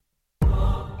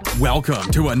Welcome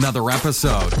to another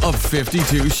episode of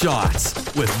 52 Shots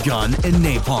with Gun and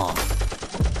Napalm.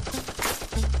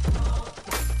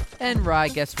 And Rye,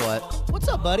 guess what? What's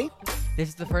up, buddy? This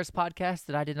is the first podcast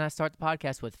that I did not start the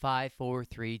podcast with 5, 4,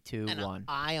 3, 2, 1.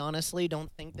 I honestly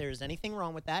don't think there's anything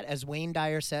wrong with that. As Wayne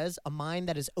Dyer says, a mind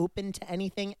that is open to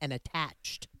anything and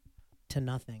attached to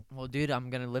nothing. Well, dude, I'm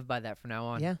going to live by that from now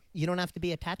on. Yeah, you don't have to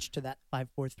be attached to that 5,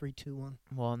 4, 3, 2, 1.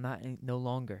 Well, no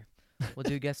longer. Well,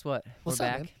 dude, guess what? What's We're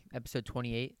up, back. man? Episode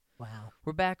 28. Wow.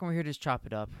 We're back and we're here to just chop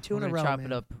it up. Two in a We're gonna row, chop man.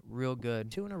 it up real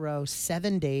good. 2 in a row,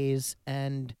 7 days,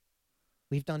 and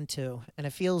we've done 2. And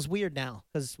it feels weird now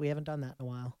because we haven't done that in a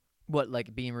while. What,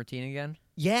 like being routine again?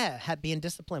 Yeah, being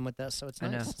disciplined with this, so it's I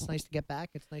nice. know. It's nice to get back.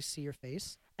 It's nice to see your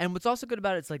face. And what's also good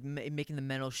about it, it's like making the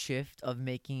mental shift of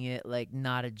making it like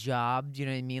not a job. Do you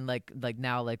know what I mean? Like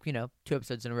now, 2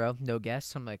 episodes in a row, no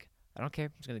guests. I'm like, I don't care.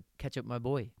 I'm just gonna catch up with my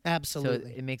boy.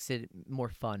 Absolutely. So it makes it more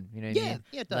fun. You know what I mean?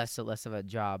 Yeah, it does. Less of a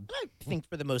job. I think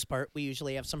for the most part, we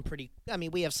usually have some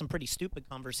we have some pretty stupid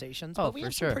conversations, Oh, but we for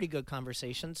have sure. some pretty good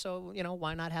conversations. So,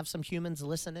 why not have some humans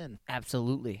listen in?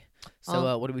 Absolutely.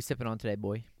 So what are we sipping on today,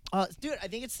 boy? Dude, I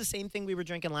think it's the same thing we were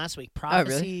drinking last week.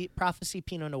 Really? Prophecy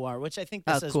Pinot Noir, which I think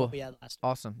this is cool. what we had last week.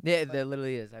 Awesome. Yeah, there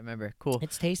literally is. I remember. Cool.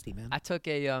 It's tasty, man. I took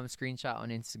a screenshot on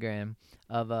Instagram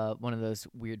of one of those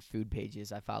weird food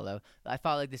pages I follow. I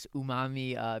follow like this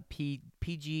umami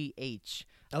PGH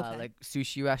Okay. like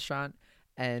sushi restaurant.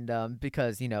 And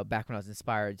because, back when I was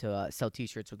inspired to sell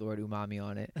T-shirts with the word umami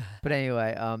on it. But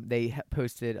anyway, they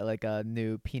posted like a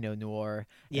new Pinot Noir.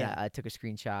 Yeah. I took a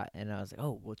screenshot, and I was like,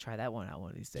 oh, we'll try that one out one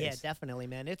of these days. Yeah, definitely,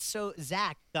 man. It's so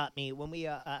Zach got me when we,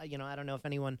 I don't know if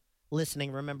anyone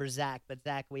listening remembers Zach, but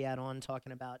Zach we had on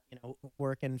talking about,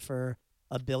 working for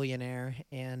a billionaire,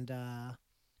 and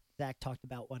Zach talked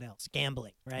about what else?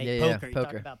 Gambling, right? Yeah, Poker. He poker.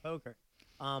 talked about poker.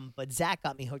 But Zach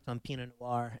got me hooked on Pinot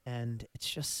Noir, and it's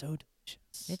just so delicious.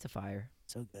 It's a fire.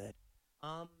 So good.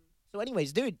 So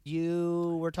anyways, dude,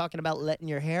 you were talking about letting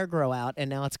your hair grow out, and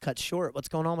now it's cut short. What's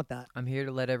going on with that? I'm here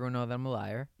to let everyone know that I'm a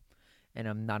liar, and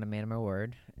I'm not a man of my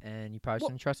word, and you probably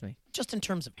shouldn't trust me. Just in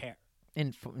terms of hair.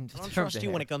 In I don't terms trust of you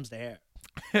hair. when it comes to hair.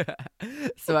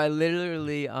 So I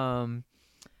literally,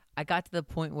 I got to the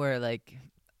point where like,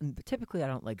 typically I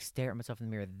don't like stare at myself in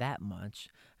the mirror that much.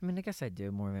 I mean, I guess I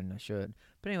do more than I should.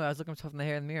 But anyway, I was looking at myself in the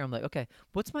hair in the mirror. I'm like, okay,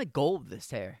 what's my goal with this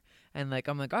hair? And like,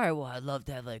 I'm like, all right, well, I'd love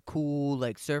to have like cool,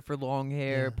 like surfer long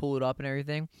hair, Yeah. pull it up and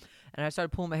everything. And I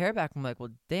started pulling my hair back. I'm like, well,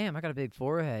 damn, I got a big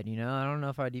forehead, I don't know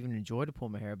if I'd even enjoy to pull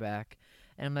my hair back.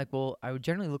 And I'm like, well, I would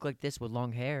generally look like this with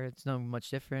long hair. It's not much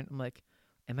different. I'm like,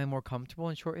 am I more comfortable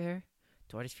in short hair?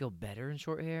 Do I just feel better in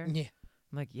short hair? Yeah.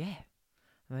 I'm like, yeah.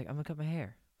 I'm like, I'm going to cut my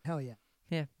hair. Hell yeah.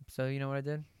 Yeah. So you know what I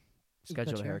did? You cut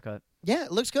Schedule a your hair. haircut. Yeah,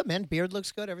 it looks good, man. Beard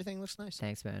looks good. Everything looks nice.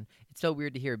 Thanks, man. It's so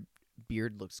weird to hear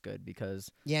beard looks good because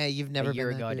Yeah, you've never a year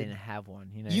been ago that I dude. didn't have one.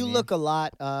 You know You what I mean? look a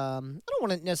lot. I don't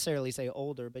want to necessarily say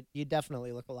older, but you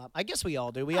definitely look a lot. I guess we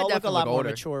all do. We I all look a definitely lot look more older.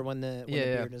 mature when the Yeah.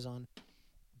 beard is on.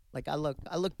 Like I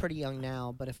look pretty young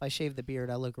now, but if I shave the beard,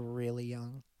 I look really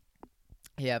young.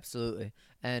 Yeah, absolutely.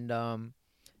 And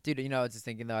dude, I was just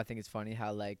thinking though, I think it's funny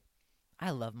how like I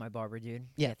love my barber, dude.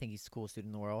 Yeah. I think he's the coolest dude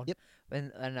in the world. Yep.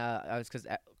 And I was because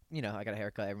I got a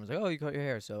haircut. Everyone's like, oh, you cut your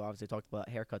hair. So obviously talked about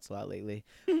haircuts a lot lately.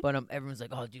 But everyone's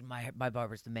like, oh, dude, my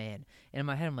barber's the man. And in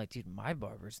my head, I'm like, dude, my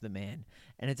barber's the man.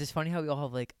 And it's just funny how we all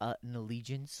have like an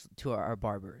allegiance to our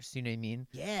barbers. You know what I mean?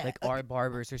 Yeah. Like our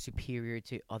barbers are superior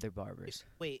to other barbers.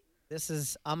 Wait,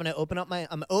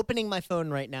 I'm opening my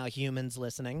phone right now, humans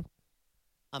listening.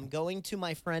 I'm going to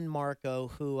my friend Marco,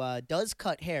 who does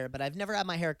cut hair, but I've never had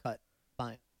my hair cut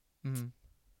by him. Mm-hmm.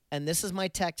 And this is my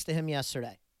text to him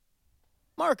yesterday.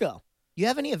 Marco, you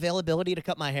have any availability to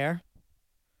cut my hair?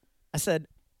 I said,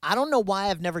 I don't know why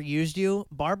I've never used you.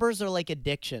 Barbers are like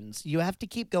addictions. You have to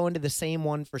keep going to the same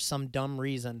one for some dumb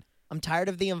reason. I'm tired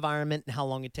of the environment and how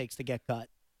long it takes to get cut.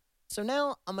 So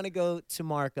now I'm going to go to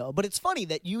Marco. But it's funny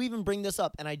that you even bring this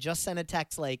up, and I just sent a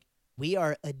text like, we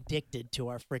are addicted to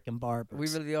our freaking barbers.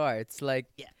 We really are. It's like,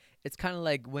 Yeah. It's kind of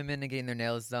like women getting their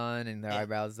nails done and their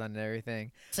eyebrows done and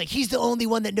everything. It's like, he's the only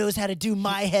one that knows how to do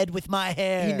my head with my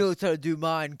hair. He knows how to do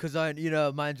mine because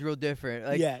mine's real different.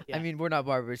 Like, Yeah. I mean, we're not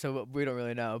barbers, so we don't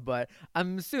really know. But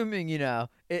I'm assuming,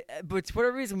 but for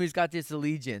whatever reason, we've got this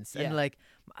allegiance. Yeah. And like,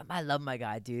 I love my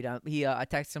guy, dude. I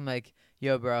texted him like,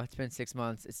 yo, bro, it's been 6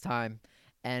 months. It's time.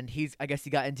 And I guess he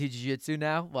got into jiu-jitsu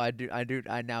now. Well,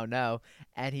 I now know.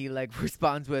 And he like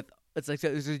responds with, it's a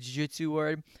jiu-jitsu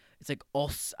word. It's like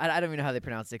os. I don't even know how they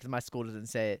pronounce it because my school doesn't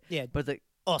say it. Yeah. But it's like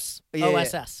Us. Yeah,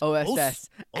 OSS. OSS.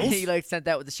 And Us. he like sent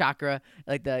that with the chakra,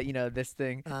 like the this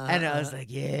thing. And I was Uh-huh. like,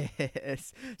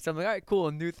 yes. So I'm like, all right, cool,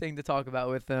 a new thing to talk about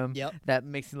with him. Yep. That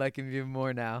makes me like him even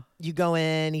more now. You go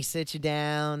in, he sits you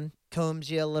down,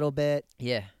 combs you a little bit.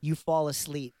 Yeah, You fall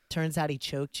asleep. Turns out he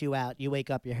choked you out. You wake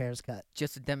up, your hair's cut.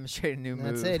 just to demonstrate a new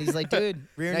move. That's it. He's like, dude,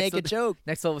 rear Next naked choke.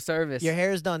 Next level service. Your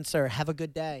hair's done, sir. Have a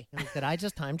good day. I'm like, did I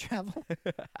just time travel?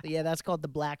 Yeah, that's called the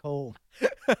black hole.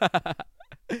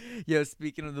 Yo,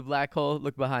 speaking of the black hole,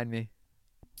 look behind me.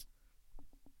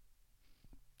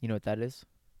 You know what that is?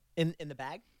 In the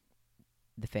bag?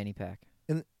 The fanny pack.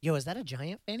 Yo, is that a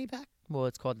giant fanny pack? Well,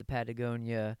 it's called the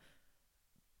Patagonia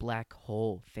Black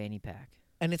Hole Fanny Pack.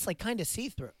 And it's like kind of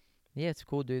see-through. Yeah, it's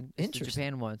cool, dude. It's the Interesting.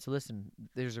 Japan one. So listen,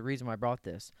 there's a reason why I brought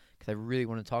this, because I really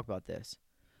want to talk about this.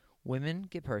 Women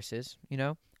get purses, you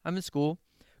know? I'm in school.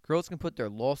 Girls can put their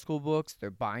law school books,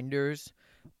 their binders,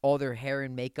 all their hair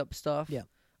and makeup stuff. Yeah.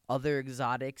 Other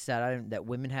exotics that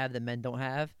women have that men don't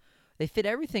have. They fit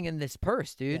everything in this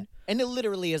purse, dude. Yeah. And it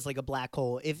literally is like a black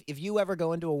hole. If you ever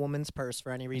go into a woman's purse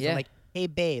for any reason, Yeah. like, hey,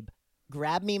 babe,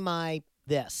 grab me my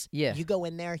this. Yeah. You go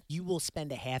in there, you will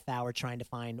spend a half hour trying to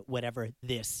find whatever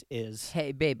this is.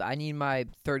 Hey, babe, I need my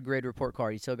 3rd grade report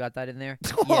card. You still got that in there?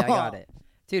 Yeah, I got it.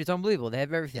 Dude, it's unbelievable. They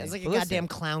have everything. It's like a But listen, goddamn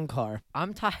clown car.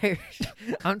 I'm tired.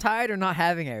 I'm tired of not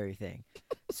having everything.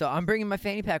 So I'm bringing my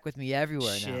fanny pack with me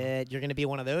everywhere now. Shit, you're going to be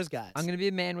one of those guys. I'm gonna be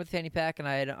a man with fanny pack, and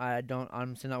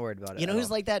I'm still not worried about it. You know at who's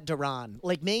all. like that? Duran.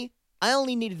 Like me, I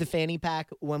only needed the fanny pack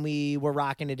when we were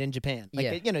rocking it in Japan. Like,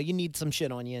 Yeah. you know, you need some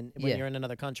shit on you when Yeah. you're in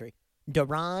another country.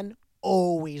 Duran,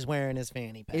 always wearing his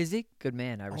fanny pack. Is he? Good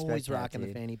man. I respect always that, rocking dude.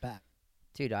 the fanny pack.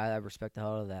 Dude, I respect the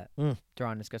hell out of that. Mm.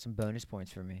 Duran has got some bonus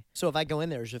points for me. So if I go in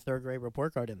there, is your 3rd grade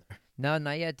report card in there? No,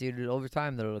 not yet, dude. Over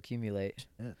time, that'll accumulate.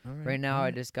 Yeah, Right now,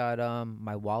 I just got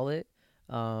my wallet,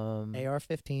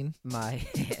 AR-15. my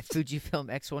Fujifilm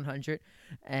X100,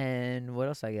 and what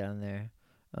else I got on there?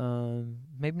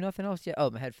 Maybe nothing else yet. Oh,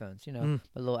 my headphones. You know, Mm.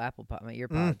 my little Apple Pod, my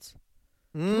earpods.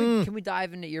 Mm. Can we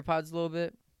dive into earpods a little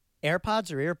bit?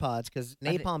 AirPods or earpods? Because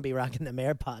I thi- Napalm be rocking them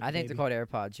AirPods. I think they're called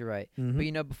AirPods. You're right. Mhm. But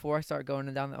you know, before I start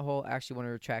going down that hole, I actually want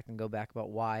to retract and go back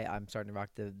about why I'm starting to rock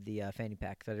the fanny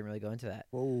pack, because I didn't really go into that.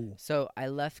 Whoa. So I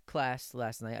left class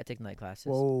last night. I take night classes,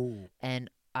 Whoa. and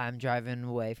I'm driving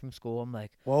away from school. I'm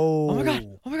like, Whoa.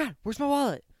 oh my god, where's my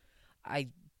wallet? I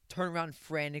turn around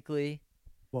frantically.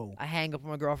 Whoa. I hang up on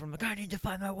my girlfriend. I'm like, I need to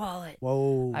find my wallet.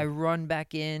 Whoa. I run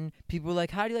back in. People are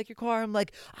like, how do you like your car? I'm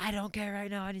like, I don't care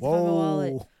right now. I need to find my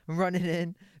wallet. Whoa. I'm running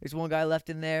in. There's one guy left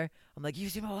in there. I'm like, you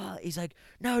see my wallet? He's like,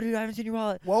 no, dude, I haven't seen your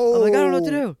wallet. Whoa. I'm like, I don't know what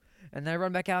to do. And then I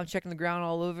run back out and checking the ground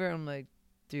all over. I'm like,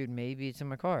 dude, maybe it's in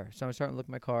my car. So I'm starting to look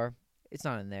at my car. It's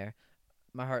not in there.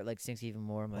 My heart like sinks even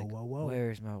more. I'm like, whoa.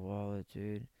 where's my wallet,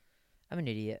 dude? I'm an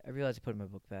idiot. I realized I put it in my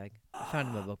book bag. I found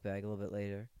it in my book bag a little bit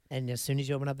later. And as soon as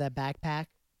you open up that backpack,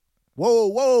 whoa,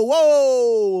 whoa,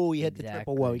 whoa! You hit the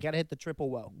triple whoa. Exactly. You gotta hit the triple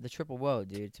whoa. The triple whoa,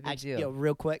 dude. It's a big Actually, deal. yo,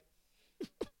 real quick.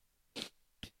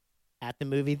 At the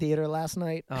movie theater last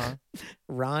night, Uh-huh.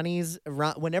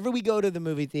 whenever we go to the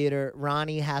movie theater,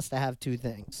 Ronnie has to have 2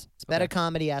 things. Spetta Okay.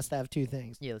 Comedy has to have 2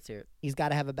 things. Yeah, let's hear it. He's got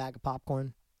to have a bag of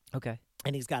popcorn, Okay.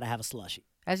 and he's got to have a slushie.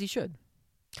 As he should.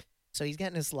 So he's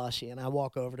getting his slushie, and I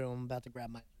walk over to him. I'm about to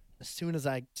grab my. As soon as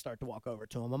I start to walk over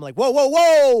to him, I'm like, whoa, whoa,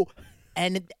 whoa!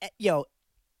 And yo,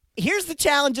 here's the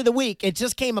challenge of the week. It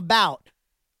just came about.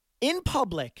 In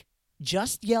public,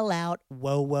 just yell out,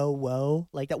 whoa, whoa, whoa,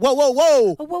 like that. Whoa, whoa,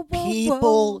 whoa! Oh, whoa, whoa,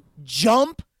 People whoa.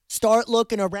 jump, start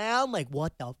looking around, like,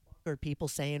 what the fuck are people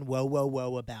saying whoa, whoa,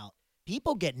 whoa about?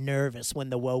 People get nervous when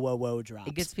the whoa, whoa, whoa drops.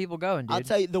 It gets people going, dude. I'll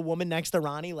tell you, the woman next to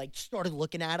Ronnie, like, started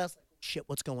looking at us, like, shit,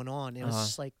 what's going on? And it was Uh-huh.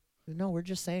 just like, no, we're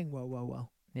just saying whoa, whoa, whoa.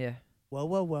 Yeah. Whoa,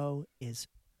 whoa, whoa is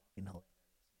fucking hilarious.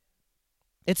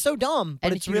 It's so dumb, but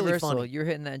And it's it's really universal. funny. You're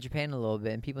hitting that in Japan a little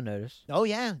bit, and people notice. Oh,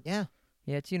 yeah, yeah.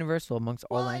 Yeah, it's universal amongst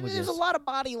all Well, I mean, languages. there's a lot of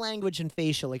body language and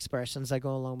facial expressions that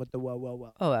go along with the whoa, whoa,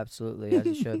 whoa. Oh, absolutely, as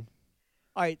you should.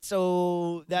 All right,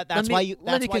 so that's why you.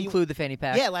 Let That's me why conclude the fanny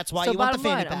pack. Yeah, that's why So you want the bottom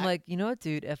fanny line, pack. I'm like, you know what,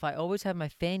 dude? If I always have my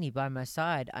fanny by my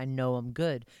side, I know I'm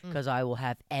good because I will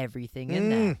have everything in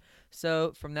there.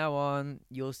 So from now on,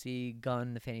 you'll see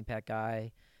Gun, the fanny pack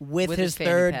guy, with with his his fanny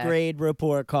 3rd pack. grade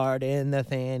report card in the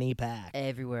fanny pack.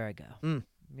 everywhere I go. Mm.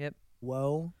 Yep.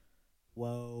 Whoa,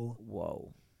 whoa.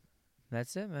 Whoa.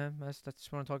 That's it, man. That's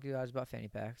just want to talk to you guys about fanny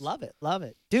packs. Love it, love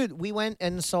it. Dude, we went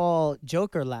and saw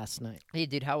Joker last night. Hey,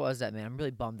 dude, how was that, man? I'm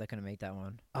really bummed I couldn't make that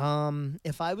one.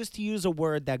 If I was to use a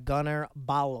word that Gunnar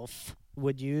Baloff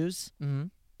would use, Mm-hmm.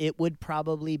 it would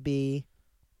probably be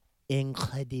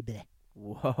incredible.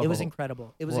 Whoa. It was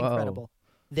incredible. It was Whoa. incredible.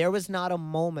 There was not a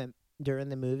moment during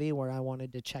the movie where I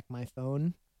wanted to check my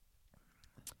phone.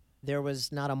 There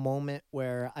was not a moment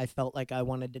where I felt like I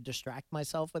wanted to distract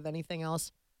myself with anything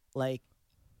else. Like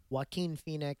Joaquin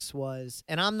Phoenix was,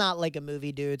 and I'm not like a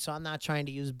movie dude, so I'm not trying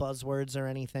to use buzzwords or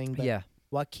anything, but Yeah,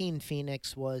 Joaquin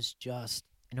Phoenix was just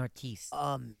an artiste.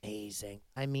 amazing.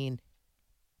 I mean,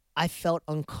 I felt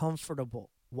uncomfortable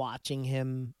watching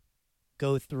him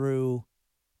go through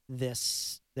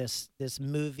this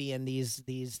movie and these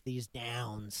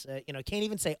downs. Can't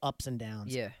even say ups and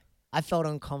downs. Yeah, I felt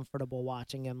uncomfortable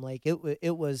watching him. Like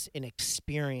it was an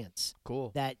experience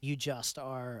cool. that you just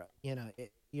are,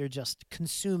 you're just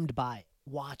consumed by it,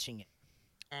 watching it,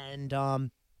 and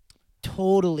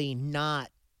totally not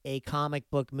a comic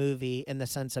book movie in the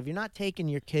sense of you're not taking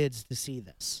your kids to see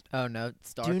this. Oh no,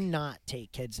 it's dark. Do not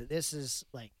take kids. This is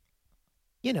like,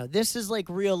 this is like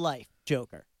real life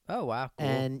Joker. Oh wow, cool.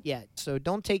 And yeah, so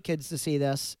don't take kids to see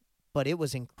this, but it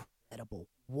was incredible.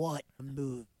 What a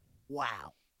movie.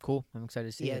 Wow. Cool. I'm excited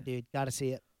to see Yeah, it. dude, gotta see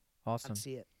it. Awesome. Gotta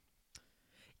see it.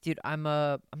 Dude, I'm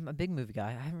a big movie guy.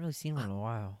 I haven't really seen one in a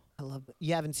while. I love it.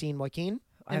 You haven't seen Joaquin?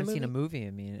 I haven't seen a movie.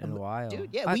 In a while, Dude,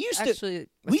 yeah, I- we used to- actually,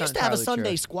 We that's used not to have a entirely Sunday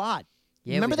true. squad.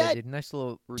 Yeah, Remember we did, that? dude. Nice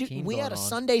little routine. Dude, we had a going on.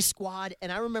 Sunday squad,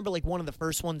 and I remember like one of the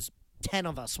first ones 10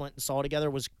 of us went and saw together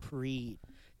was Creed.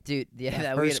 Dude, yeah, Yeah,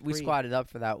 that first we Creed. squatted up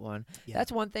for that one. Yeah.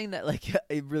 That's one thing that like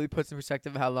it really puts in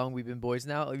perspective how long we've been boys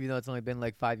now, even though it's only been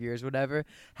like 5 years, whatever.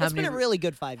 It's been a really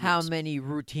good 5 years. how many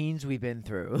routines we've been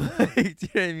through? Do you know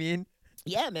what I mean?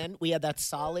 Yeah, man. We had that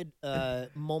solid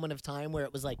moment of time where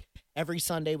it was like every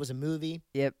Sunday was a movie.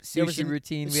 Yep, There was sushi a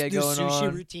routine we had the going sushi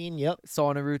on. routine, yep.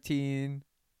 Sauna routine.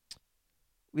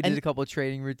 We did And- a couple of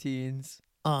training routines.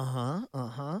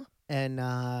 Uh-huh. And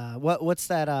what's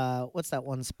that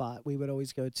one spot we would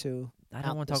always go to? I out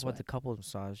don't want to talk this about way? the couples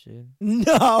massage, dude.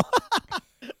 No.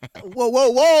 Whoa.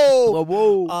 Whoa,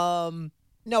 whoa.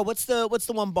 No, what's the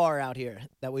one bar out here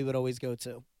that we would always go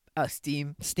to?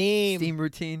 Steam Steam.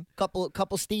 routine. Couple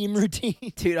steam routines.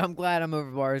 Dude, I'm glad I'm over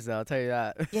bars though. I'll tell you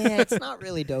that. Yeah, it's not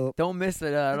really dope. Don't miss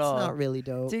it at It's all. not really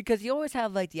dope. Dude, because you always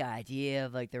have like the idea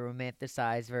of like the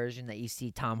romanticized version that you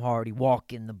see Tom Hardy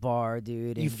walk in the bar,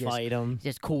 dude, and You just, fight him.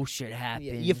 just cool shit happens.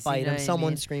 Yeah, you fight know him. what I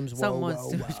Someone mean? screams, whoa, Someone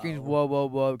whoa, screams whoa. whoa, whoa,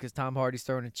 whoa, because Tom Hardy's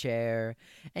throwing a chair,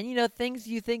 and things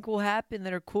you think will happen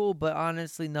that are cool, but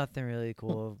honestly, nothing really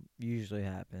cool usually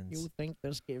happens. You think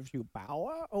this gives you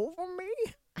power over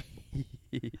me?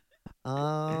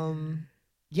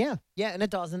 Yeah, and it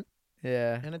doesn't.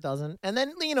 Yeah. And it doesn't. And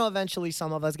then, eventually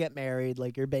some of us get married.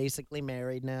 Like, you're basically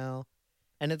married now.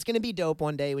 And it's going to be dope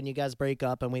one day when you guys break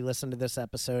up and we listen to this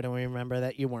episode and we remember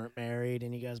that you weren't married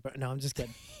and you guys... No, I'm just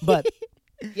kidding. But,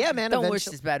 yeah, man, Don't wish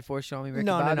eventually... this bad fortune on me, Ricky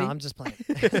No, Bobby. I'm just playing.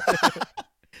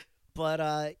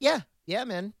 But, yeah,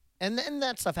 man. And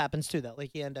that stuff happens too, though.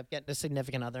 Like, you end up getting a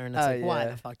significant other and it's Oh, like, why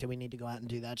yeah. the fuck do we need to go out and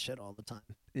do that shit all the time?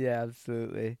 Yeah,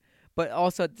 absolutely. But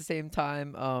also at the same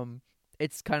time,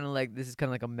 it's kind of like this is kind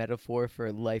of like a metaphor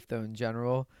for life, though, in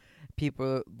general.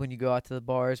 People, when you go out to the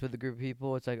bars with a group of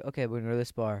people, it's like, okay, we're gonna go to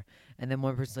this bar, and then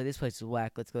one person's like, this place is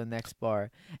whack. Let's go to the next bar,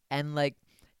 and like,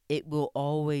 it will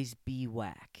always be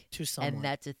whack. To someone. And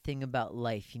that's a thing about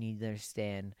life you need to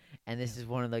understand. And this is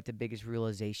one of like the biggest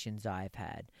realizations I've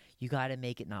had. You got to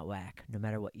make it not whack, no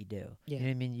matter what you do. Yeah. You know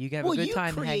what I mean? You can have Well, a good you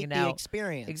time create hanging the out.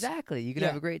 experience. Exactly. You can Yeah.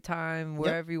 have a great time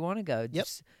wherever you want to go.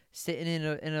 Just sitting in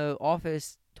a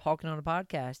office talking on a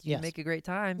podcast. You Yes. can make a great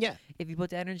time Yeah. if you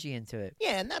put the energy into it.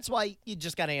 Yeah, and that's why you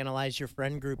just got to analyze your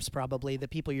friend groups, probably the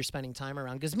people you're spending time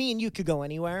around. Because me and you could go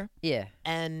anywhere, Yeah.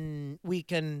 and we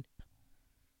can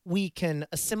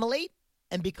assimilate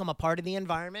and become a part of the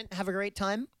environment, have a great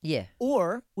time, Yeah.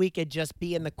 or we could just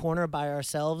be in the corner by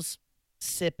ourselves,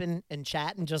 sipping and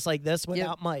chatting just like this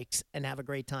without mics and have a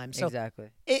great time. So exactly.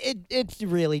 it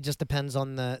really just depends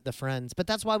on the friends. But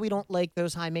that's why we don't like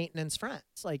those high maintenance friends.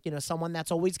 Like, someone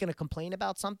that's always going to complain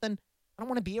about something. I don't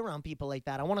want to be around people like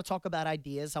that. I want to talk about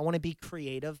ideas. I want to be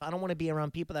creative. I don't want to be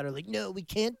around people that are like, no, we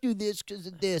can't do this because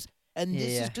of this, and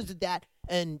this is because of that,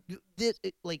 and this.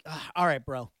 All right,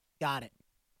 bro, got it.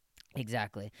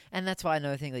 Exactly. And that's why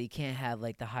another thing, like, you can't have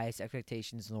like the highest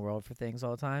expectations in the world for things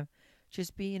all the time.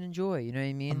 Just be and enjoy. You know what I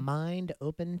A mean? mind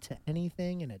open to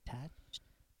anything and attached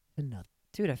to nothing.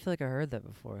 Dude, I feel like I heard that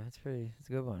before. That's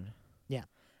a good one. Yeah.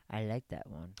 I like that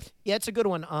one. Yeah, it's a good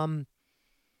one.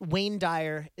 Wayne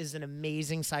Dyer is an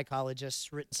amazing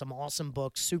psychologist, written some awesome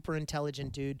books, super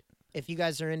intelligent dude. If you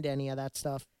guys are into any of that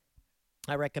stuff,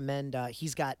 I recommend.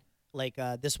 He's got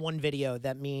this one video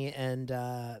that me and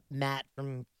Matt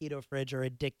from Keto Fridge are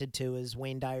addicted to is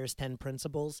Wayne Dyer's 10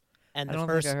 Principles. And I the don't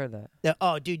first, think I heard that.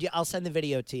 oh, dude, I'll send the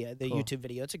video to you, the Cool. YouTube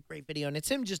video. It's a great video, and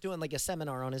it's him just doing like a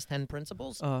seminar on his 10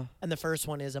 principles. And the first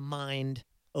one is a mind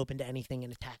open to anything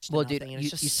and attached to Well, nothing. dude, and it's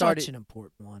just you such started- an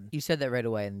important one. You said that right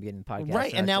away in the beginning of the podcast.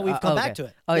 Right, so and I- now we've come back okay. to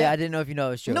it. Oh, yeah, I didn't know if you know I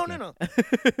was joking. No.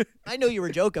 I know you were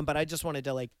joking, but I just wanted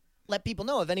to like let people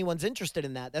know if anyone's interested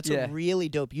in that. That's Yeah. a really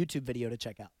dope YouTube video to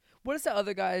check out. What is that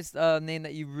other guy's name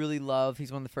that you really love?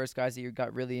 He's one of the first guys that you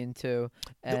got really into.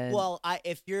 And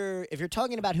If you're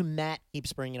talking about who Matt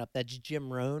keeps bringing up, that's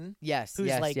Jim Rohn, yes, who's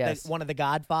yes, like yes. one of the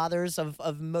godfathers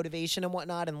of motivation and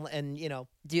whatnot, and you know,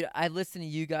 Dude, I listen to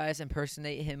you guys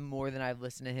impersonate him more than I've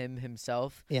listened to him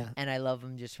himself. yeah. And I love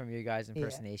him just from your guys'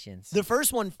 impersonations. The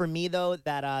first one for me though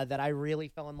that I really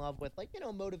fell in love with, like, you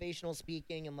know, motivational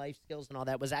speaking and life skills and all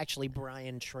that, was actually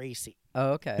Brian Tracy,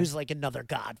 Oh, okay. who's like another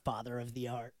godfather of the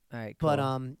art. All right, cool.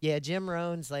 But yeah, Jim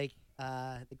Rohn's like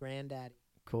the granddaddy.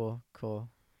 Cool.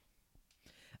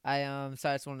 I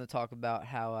just wanted to talk about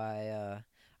how I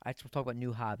just talk about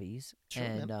new hobbies, Sure,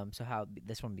 and so how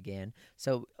this one began.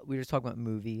 So we were just talking about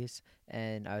movies,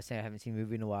 and I was saying I haven't seen a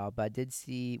movie in a while, but I did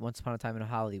see Once Upon a Time in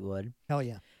Hollywood. Hell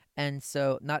yeah. And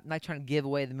so, not trying to give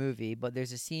away the movie, but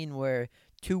there's a scene where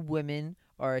two women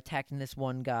are attacking this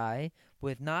one guy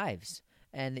with knives,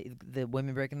 and the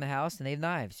women break in the house and they have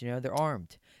knives. You know, they're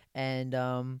armed. And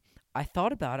I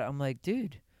thought about it. I'm like,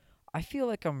 dude, I feel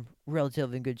like I'm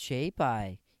relatively in good shape.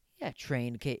 I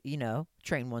train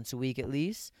once a week at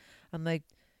least. I'm like,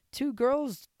 two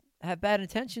girls have bad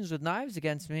intentions with knives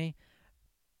against me.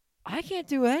 I can't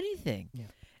do anything. Yeah.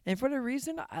 And for the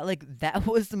reason, that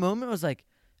was the moment I was like,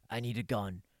 I need a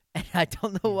gun. And I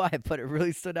don't know why, but it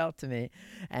really stood out to me.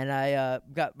 And I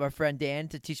got my friend Dan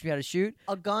to teach me how to shoot.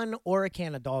 A gun or a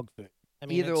can of dog food. I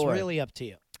mean, Either it's or. really up to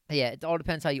you. Yeah, it all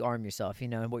depends how you arm yourself,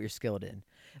 and what you're skilled in.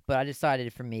 But I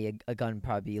decided for me, a gun would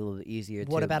probably be a little bit easier.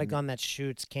 What too. about a gun that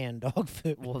shoots canned dog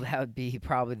food? Well, that would be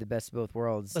probably the best of both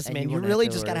worlds. Listen, and man, you wouldn't really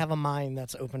have to just got to worry. have a mind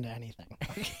that's open to anything.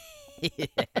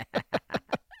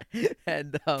 Yeah.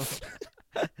 And I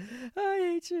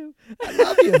hate you. I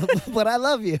love you, but I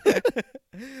love you.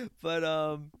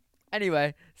 But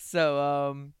anyway,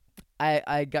 so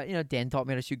I got Dan taught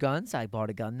me how to shoot guns. I bought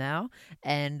a gun now,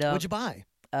 and What'd you buy?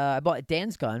 I bought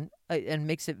Dan's gun, and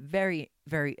makes it very,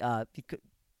 very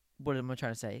what am I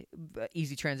trying to say?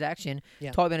 Easy transaction. Yeah.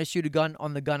 Taught me how to shoot a gun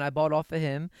on the gun I bought off of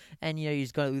him, and you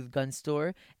just go to the gun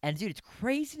store. And dude, it's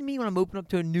crazy to me when I'm opening up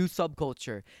to a new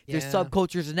subculture. There's Yeah.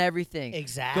 subcultures and everything.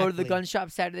 Exactly. Go to the gun shop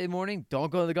Saturday morning.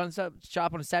 Don't go to the gun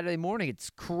shop on a Saturday morning.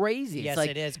 It's crazy. Yes, it's like,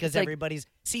 it is, because it's like- everybody's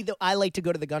I like to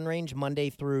go to the gun range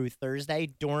Monday through Thursday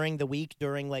during the week,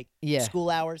 during like Yeah. school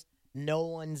hours. No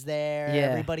one's there. Yeah.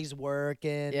 Everybody's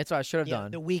working. Yeah, that's what I should have Yeah,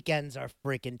 done. the weekends are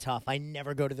freaking tough. I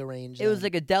never go to the range. It was then.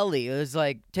 like a deli. It was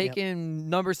like taking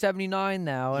number 79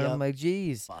 now, and Yep. I'm like,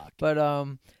 geez. Fuck. But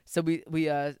so we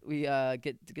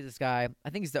get this guy. I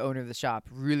think he's the owner of the shop.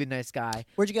 Really nice guy.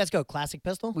 Where'd you guys go? Classic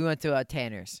Pistol? We went to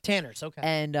Tanner's. Tanner's, okay.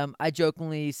 And I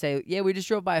jokingly say, yeah, we just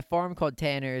drove by a farm called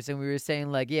Tanner's, and we were saying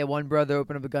like, yeah, one brother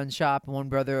opened up a gun shop, and one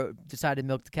brother decided to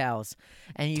milk the cows.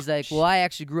 And he's like, well, I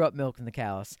actually grew up milking the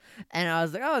cows. And I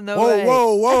was like, oh no way.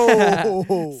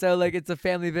 whoa. So like it's a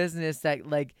family business that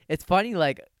like it's funny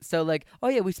oh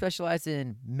yeah, we specialize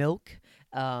in milk,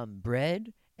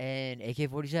 bread, and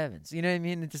AK-47s. You know what I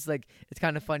mean? It's just like it's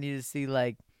kind of funny to see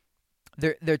like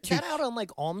they're Is two. that out on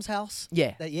like Alms House?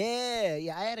 Yeah.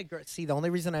 Yeah. I had a girl. See, the only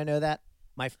reason I know that,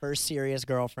 my first serious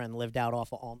girlfriend lived out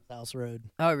off of Alms House Road.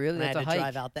 Oh really? And I That's had a to hike.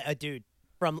 drive out there. Dude,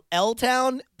 from L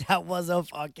Town, that was a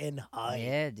fucking hike.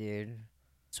 Yeah, dude.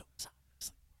 So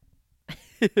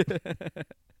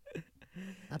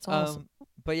that's awesome.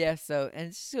 But yeah, and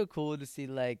it's so cool to see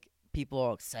like people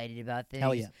all excited about things.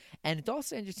 Hell yeah. And it's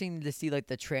also interesting to see like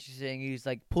the thing. He's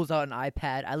like pulls out an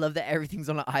iPad. I love that everything's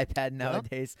on an iPad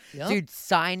nowadays. Yep. Dude,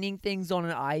 signing things on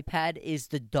an iPad is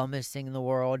the dumbest thing in the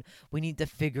world. We need to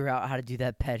figure out how to do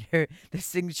that better. The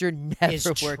signature never It's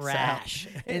works trash.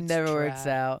 out. It It's never works trash.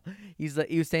 out.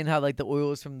 He was saying how like the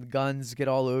oils from the guns get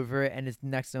all over it, and it's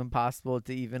next to impossible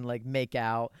to even like make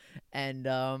out. And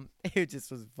it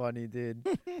just was funny, dude.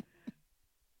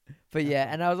 But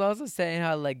yeah, and I was also saying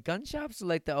how like gun shops are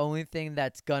like the only thing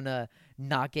that's gonna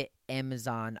not get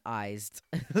Amazonized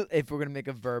if we're gonna make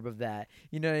a verb of that.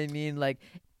 You know what I mean? Like,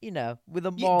 with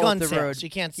a mall Gun up the sales, road. you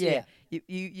can't see Yeah, it.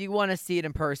 you want to see it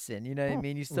in person. You know what I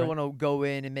mean? You still Right. want to go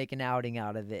in and make an outing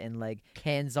out of it and like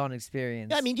hands-on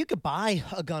experience. Yeah, I mean, you could buy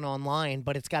a gun online,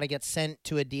 but it's got to get sent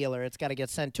to a dealer. It's got to get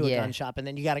sent to a Yeah. gun shop, and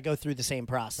then you got to go through the same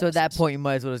process. so at that point, you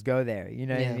might as well just go there. You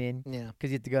know what I Yeah. mean? Yeah. Because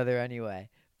you have to go there anyway.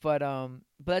 But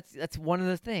that's one of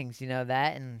the things,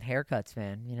 that and haircuts,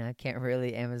 man. Can't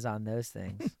really Amazon those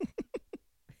things.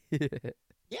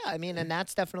 Yeah, I mean, and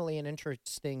that's definitely an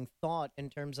interesting thought in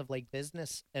terms of like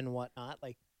business and whatnot.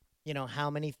 Like, how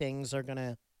many things are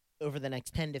gonna over the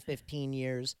next 10 to 15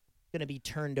 years going to be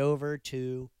turned over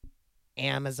to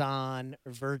Amazon,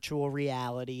 virtual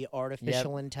reality,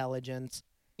 artificial intelligence.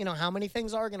 You know, how many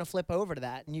things are going to flip over to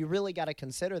that? And you really got to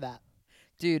consider that.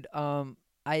 Dude, so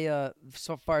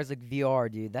far as like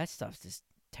VR, dude, that stuff's just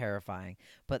terrifying.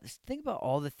 But think about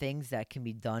all the things that can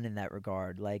be done in that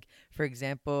regard. Like, for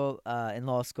example, in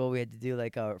law school, we had to do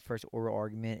like a first oral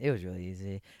argument. It was really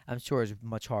easy. I'm sure it was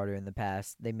much harder in the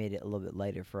past. They made it a little bit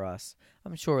lighter for us.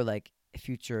 I'm sure like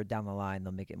future down the line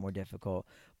they'll make it more difficult.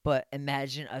 But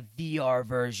imagine a VR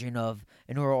version of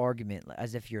an oral argument, like,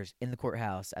 as if you're in the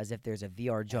courthouse, as if there's a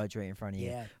VR judge right in front of you,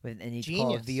 Yeah. and you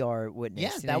call a Genius. VR witness. Yeah,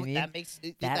 you know what I mean? that makes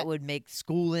That would make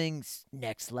schooling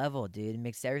next level, dude. It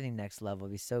makes everything next level.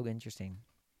 It'd be so interesting.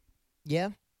 Yeah.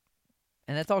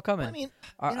 And that's all coming. I mean,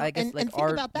 I guess and like think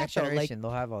our about that, next though, generation, they'll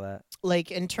have all that.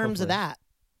 like in terms of Hopefully.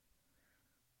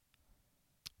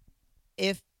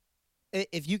 that,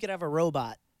 if you could have a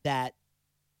robot that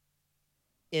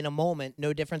in a moment,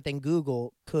 no different than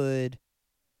Google, could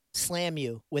slam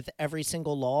you with every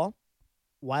single law,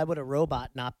 why would a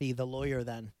robot not be the lawyer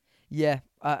then? Yeah,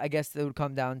 I guess it would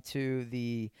come down to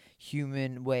the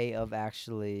human way of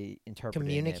actually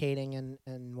Communicating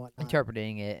and whatnot.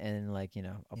 interpreting it, and like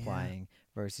applying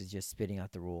versus just spitting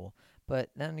out the rule.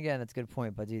 But then again, that's a good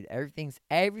point. But dude, everything's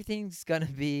gonna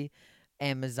be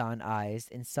Amazonized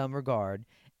in some regard,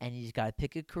 and you just gotta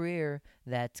pick a career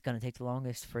that's gonna take the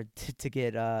longest to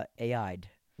get AI'd.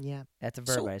 Yeah. That's a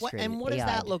verb I just created. And what does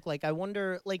that AI'd. look like? I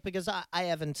wonder, like, because I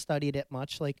haven't studied it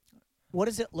much. Like, what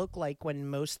does it look like when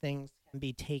most things can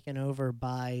be taken over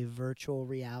by virtual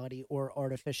reality or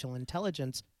artificial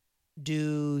intelligence?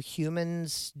 Do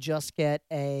humans just get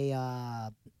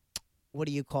a what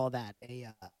do you call that?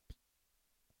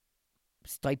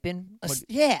 Stipend?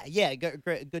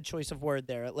 Good choice of word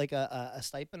there. Like a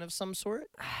stipend of some sort.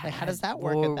 Like, how does that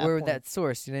work? Where, at that where point? would that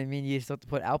source? You know what I mean? You just have to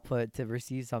put output to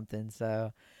receive something.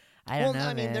 So I don't know,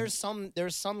 I mean, man.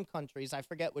 there's some countries, I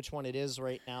forget which one it is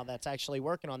right now, that's actually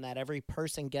working on that. Every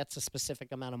person gets a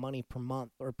specific amount of money per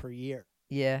month or per year.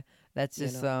 Yeah, that's You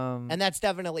just And that's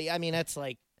definitely, I mean, that's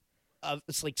like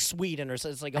it's like Sweden or so.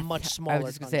 It's like a much smaller. I was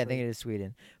just gonna say, I think it is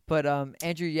Sweden. But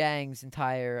Andrew Yang's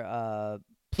entire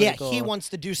he wants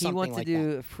to do something. He wants like to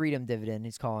do that. a freedom dividend.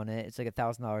 He's calling it. It's like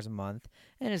 $1,000 a month,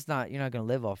 and it's not. You're not gonna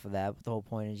live off of that. But the whole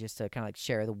point is just to kind of like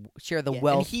share the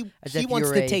wealth. And as he if wants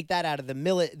you're to a- take that out of the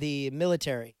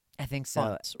military. I think so.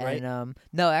 funds, right? And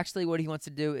no, actually, what he wants to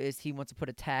do is he wants to put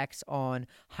a tax on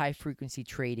high frequency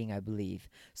trading, I believe.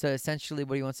 So essentially,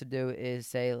 what he wants to do is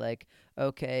say like,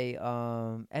 okay,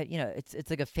 it's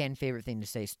like a fan favorite thing to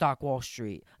say, stock Wall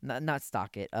Street, not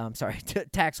stock it. Sorry,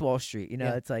 tax Wall Street.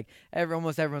 Yeah. It's like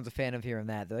almost everyone's a fan of hearing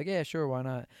that. They're like, yeah, sure, why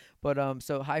not? But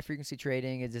so high frequency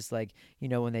trading is just like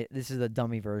when this is a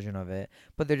dummy version of it,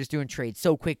 but they're just doing trades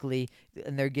so quickly,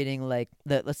 and they're getting like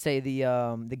let's say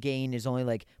the gain is only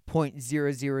like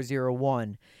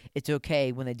 0.0001. It's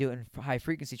okay when they do it in high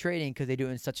frequency trading because they do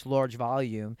it in such large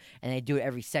volume and they do it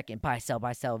every second, buy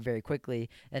sell very quickly,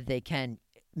 that they can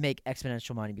make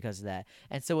exponential money because of that.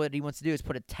 And so what he wants to do is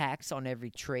put a tax on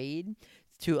every trade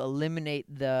to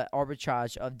eliminate the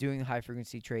arbitrage of doing high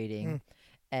frequency trading.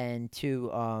 And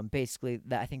to basically,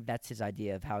 I think that's his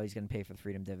idea of how he's going to pay for the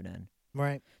freedom dividend.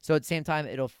 Right. So at the same time,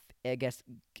 it'll, I guess,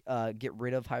 get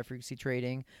rid of high frequency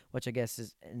trading, which I guess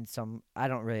is in some. I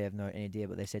don't really have any idea,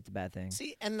 but they say it's a bad thing.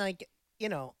 See, and like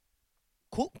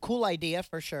cool idea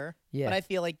for sure. Yeah. But I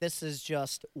feel like this is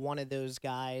just one of those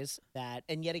guys that,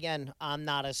 and yet again, I'm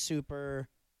not a super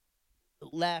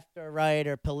left or right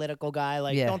or political guy.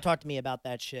 Like, don't talk to me about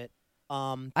that shit.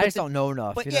 I just don't know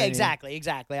enough. But you know what I mean?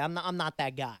 exactly. I'm not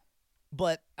that guy.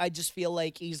 But I just feel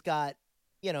like he's got,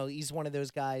 he's one of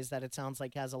those guys that it sounds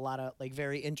like has a lot of like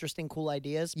very interesting, cool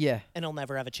ideas. Yeah. And he'll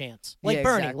never have a chance. Like Yeah,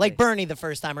 Bernie, exactly. like Bernie the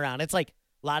first time around. It's like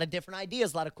a lot of different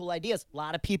ideas, a lot of cool ideas, a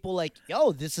lot of people like,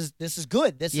 yo, this is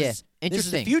good. This is interesting. This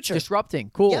is the future.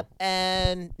 Disrupting. Cool. Yep.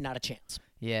 And not a chance.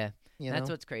 Yeah. That's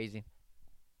know? what's crazy.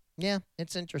 Yeah,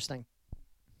 it's interesting.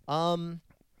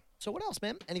 So what else,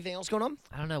 man? Anything else going on?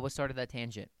 I don't know what started that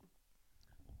tangent.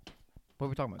 What were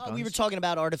we talking about? We were Guns? talking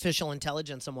about artificial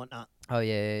intelligence and whatnot, Oh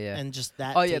yeah. and just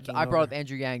that. Oh yeah, taking I brought over. up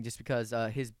Andrew Yang just because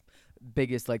his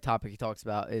biggest like topic he talks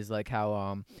about is like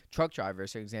how truck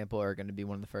drivers, for example, are going to be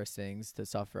one of the first things to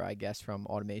suffer, I guess, from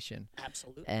automation.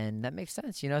 Absolutely. And that makes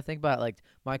sense. Think about it, like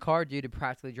my car, dude, it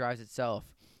practically drives itself.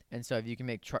 And so if you can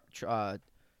make tractor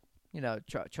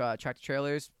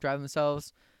trailers drive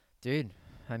themselves, dude,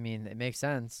 I mean, it makes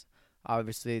sense.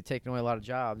 Obviously, taking away a lot of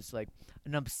jobs, like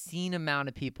an obscene amount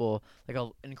of people, like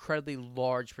an incredibly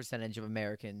large percentage of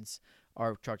Americans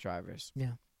are truck drivers.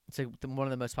 Yeah. It's like one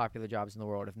of the most popular jobs in the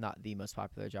world, if not the most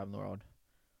popular job in the world.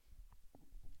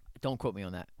 Don't quote me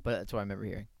on that, but that's what I remember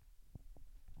hearing.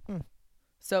 Hmm.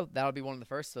 So that'll be one of the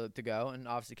first to go, and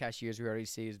obviously cashiers we already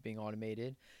see is being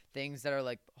automated. Things that are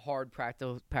like hard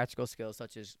practical skills,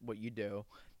 such as what you do,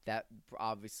 that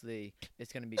obviously is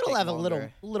going to be. It'll have a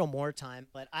longer. little more time,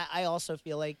 but I also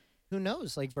feel like who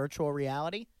knows, like virtual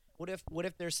reality. What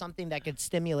if there's something that could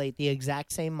stimulate the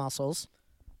exact same muscles,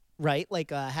 right?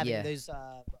 Like having Yeah. those what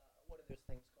are those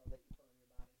things called that you put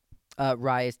on your body?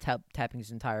 Rye is tapping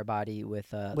his entire body with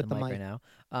the With the mic mic. right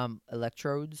now.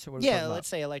 Electrodes. Or what are we Yeah, talking about? let's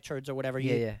say electrodes or whatever.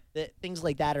 Yeah, Things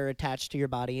like that are attached to your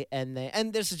body, and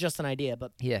this is just an idea,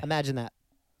 but yeah. imagine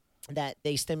that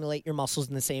they stimulate your muscles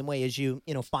in the same way as you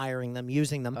firing them,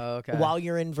 using them Oh, okay. while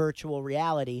you're in virtual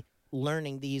reality,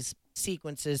 learning these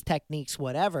sequences, techniques,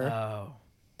 whatever, Oh,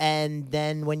 and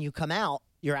then when you come out,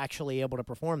 you're actually able to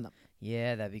perform them.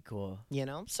 yeah, that'd be cool.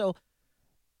 So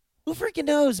who freaking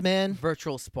knows, man?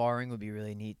 Virtual sparring would be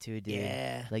really neat too, dude.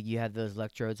 Yeah. Like you have those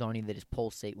electrodes on you that just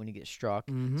pulsate when you get struck,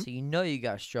 Mhm. so you know you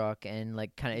got struck, and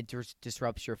like kind of it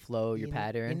disrupts your flow, your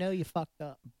pattern. You fucked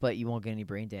up. But you won't get any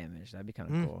brain damage. That'd be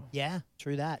kind of cool. Yeah,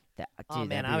 true that. That, Oh dude,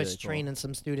 man, that'd be I was really cool. training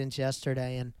some students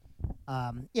yesterday, and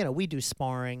we do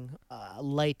sparring,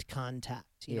 light contact.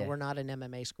 You know, Yeah. we're not an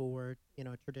MMA school. We're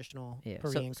a traditional Yeah,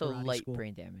 Korean so karate light school.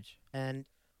 brain damage. And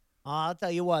I'll tell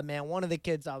you what, man. One of the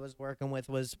kids I was working with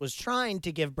was trying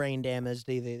to give brain damage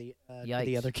to the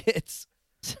Yikes. other kids.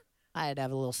 I had to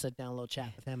have a little sit down, a little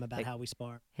chat with him about Like- how we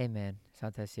spar, Hey man, it's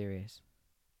not that serious.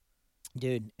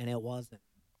 dude. And it wasn't.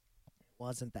 It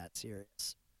wasn't that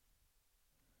serious.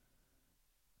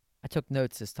 I took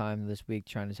notes this week,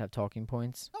 trying to have talking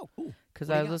points. Oh, cool. Because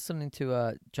What do I you was listening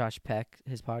to Josh Peck,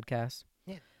 his podcast.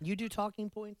 Yeah, you do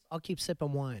talking points. I'll keep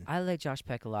sipping wine. I like Josh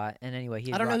Peck a lot. And anyway,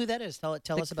 he I don't know who that is. Tell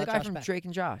the, us about the guy Josh from Beck. Drake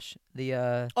and Josh.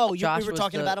 The Oh, Josh we were was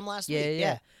talking the- about him last week.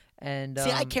 Yeah. And See,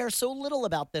 I care so little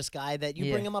about this guy that you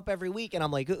yeah. bring him up every week, and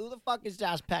I'm like, who the fuck is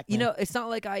Josh Peck? You man? know, it's not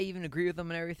like I even agree with him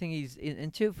and everything he's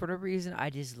into. For whatever reason, I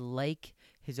just like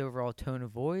his overall tone of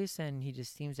voice, and he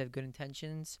just seems to have good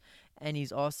intentions. And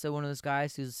he's also one of those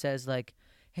guys who says like,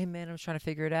 "Hey man, I'm trying to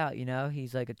figure it out." You know,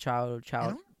 he's like a child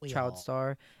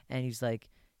star, and he's like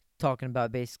talking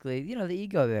about basically the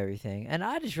ego of everything. And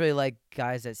I just really like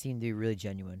guys that seem to be really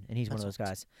genuine, and he's one of those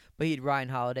guys. But he had Ryan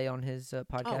Holiday on his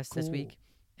podcast this week,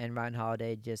 and Ryan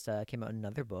Holiday just came out with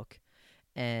another book,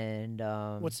 and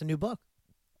What's the new book?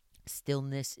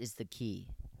 Stillness is the Key.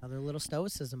 Another little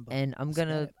stoicism book. And Let's get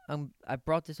it. I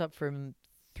brought this up for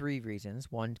 3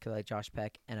 reasons. One, because I like Josh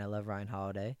Peck and I love Ryan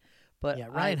Holiday. But Yeah,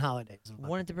 Ryan I Holiday.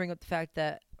 wanted to bring up the fact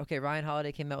that Ryan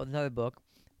Holiday came out with another book.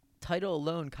 Title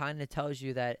alone kind of tells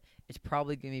you that it's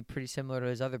probably going to be pretty similar to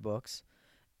his other books.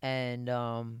 And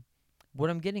what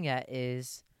I'm getting at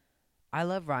is I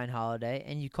love Ryan Holiday,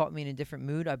 and you caught me in a different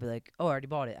mood, I'd be like, "Oh, I already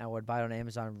bought it." I would buy it on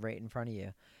Amazon right in front of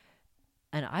you.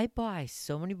 And I buy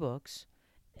so many books.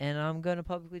 And I'm going to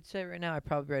publicly say right now, I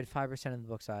probably read 5% of the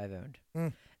books I've owned.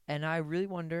 Mm. And I really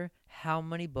wonder how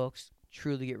many books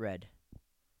truly get read.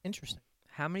 Interesting.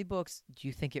 How many books do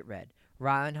you think get read?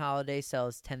 Ryan Holiday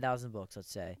sells 10,000 books,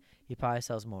 let's say. He probably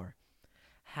sells more.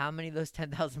 How many of those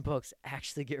 10,000 books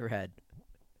actually get read?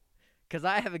 Because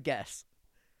I have a guess.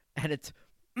 And it's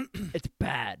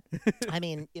bad. I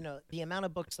mean, the amount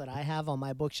of books that I have on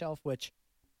my bookshelf, which,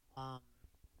 I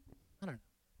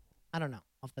don't know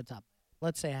off the top.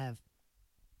 Let's say I have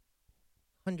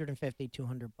 150,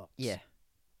 200 books. Yeah.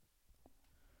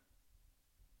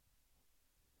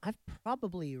 I've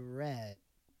probably read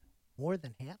more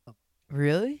than half of them.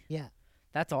 Really? Yeah.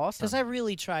 That's awesome. Because I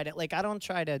really tried it. Like, I don't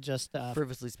try to just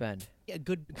frivolously spend. yeah,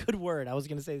 good word. I was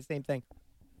gonna say the same thing.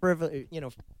 Frivolous?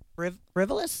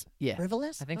 Yeah.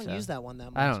 Frivolous? I think don't so. use that one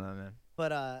that much. I don't know, man.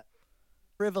 But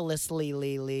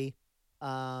frivolously,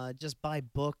 just buy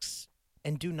books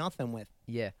and do nothing with.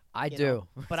 Yeah, I You do. know,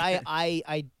 But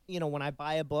I when I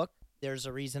buy a book, there's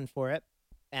a reason for it.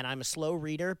 And I'm a slow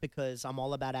reader because I'm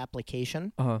all about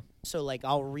application. Uh-huh. So, like,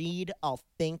 I'll read, I'll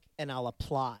think, and I'll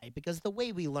apply. Because the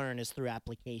way we learn is through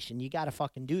application. You got to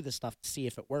fucking do the stuff to see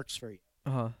if it works for you.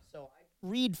 Uh-huh. So I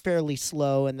read fairly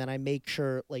slow, and then I make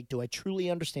sure, like, do I truly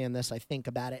understand this? I think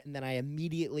about it, and then I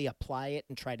immediately apply it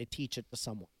and try to teach it to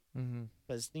someone. Mm-hmm.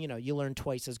 Because, you learn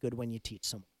twice as good when you teach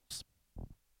someone else.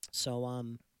 So,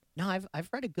 no, I've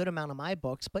read a good amount of my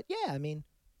books. But, yeah, I mean,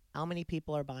 how many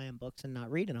people are buying books and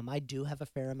not reading them? I do have a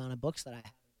fair amount of books that I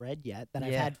haven't read yet that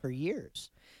I've Yeah. had for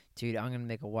years. Dude, I'm going to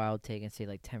make a wild take and say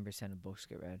like 10% of books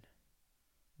get read.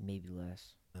 Maybe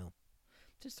less. Well.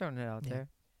 Just throwing it out Yeah. there.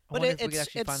 I But wonder if we it's- could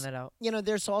actually find it's- that out.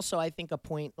 There's also, I think, a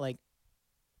point like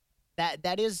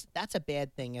that's a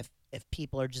bad thing if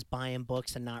people are just buying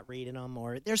books and not reading them,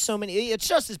 or there's so many. It's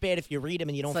just as bad if you read them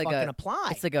and you don't It's like fucking apply.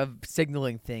 It's like a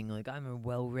signaling thing. Like, I'm a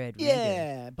well-read reader.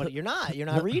 Yeah, but you're not. You're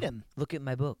not reading. Look at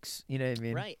my books. You know what I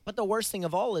mean? Right. But the worst thing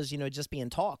of all is, just being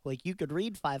talk. Like, you could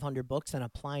read 500 books and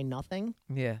apply nothing.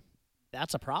 Yeah.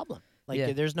 That's a problem. Like,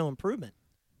 Yeah. there's no improvement.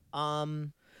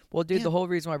 Well, dude, Yeah. the whole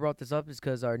reason why I brought this up is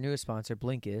because our newest sponsor,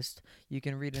 Blinkist, you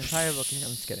can read an entire book. I'm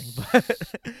just kidding.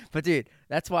 But, dude,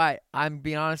 that's why I'm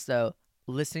being honest, though.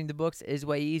 Listening to books is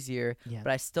way easier, Yeah.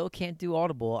 but I still can't do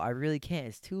Audible. I really can't.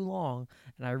 It's too long,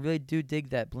 and I really do dig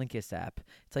that Blinkist app.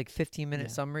 It's like 15-minute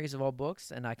Yeah. summaries of all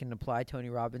books, and I can apply Tony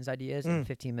Robbins' ideas in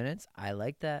 15 minutes. I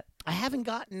like that. I haven't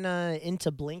gotten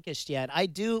into Blinkist yet. I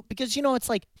do because it's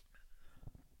like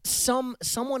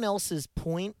someone else's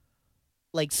point,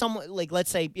 like let's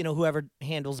say whoever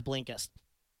handles Blinkist,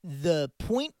 the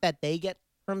point that they get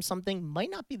from something might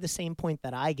not be the same point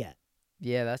that I get.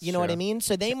 Yeah, that's You know what I true. mean?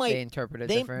 So they might interpret it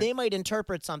they different. they might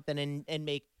interpret something and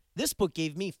make this book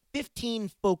gave me 15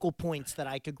 focal points that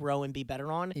I could grow and be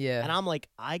better on. Yeah. And I'm like,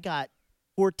 I got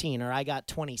 14 or I got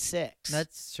 26.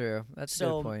 That's true. That's a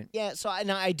So good point. yeah, so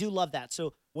I do love that.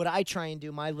 So what I try and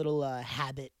do, my little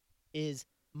habit is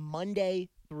Monday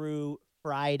through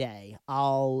Friday,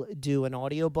 I'll do an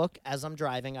audiobook as I'm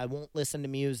driving. I won't listen to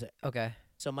music. Okay.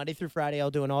 So Monday through Friday, I'll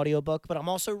do an audiobook, but I'm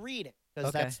also reading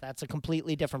because Okay. that's a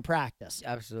completely different practice.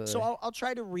 Absolutely. So I'll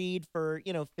try to read for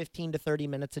 15 to 30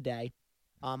 minutes a day.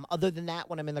 Other than that,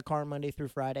 when I'm in the car Monday through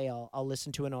Friday, I'll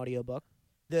listen to an audiobook.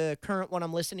 The current one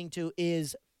I'm listening to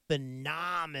is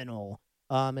phenomenal.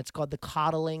 It's called The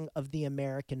Coddling of the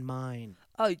American Mind.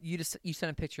 Oh, you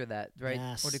sent a picture of that, right?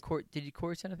 Yes. Or did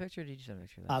Corey send a picture? Or did you send a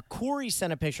picture of that? Corey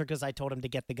sent a picture because I told him to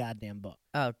get the goddamn book.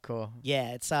 Oh, cool.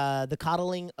 Yeah, it's The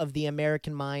Coddling of the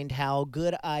American Mind, how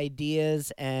good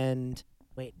ideas and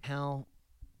how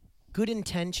good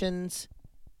intentions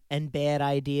and bad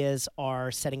ideas are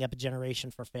setting up a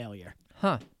generation for failure.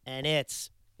 Huh. And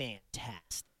it's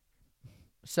fantastic.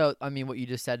 So, I mean, what you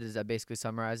just said is that basically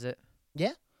summarize it?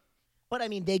 Yeah. But I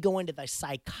mean, they go into the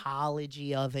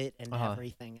psychology of it and Uh-huh.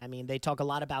 everything. I mean, they talk a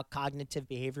lot about cognitive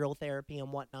behavioral therapy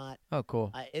and whatnot. Oh,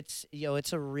 cool. It's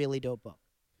a really dope book.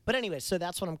 But anyway, so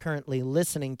that's what I'm currently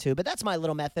listening to. But that's my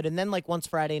little method. And then once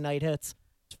Friday night hits,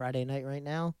 it's Friday night right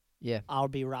now, Yeah. I'll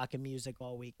be rocking music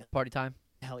all weekend. Party time?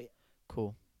 Hell yeah.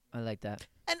 Cool. I like that.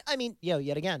 And I mean,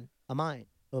 yet again, a mind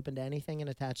open to anything and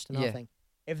attached to Yeah. nothing.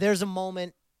 If there's a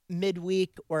moment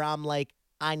midweek where I'm like,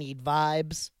 I need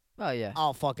vibes, Oh, yeah.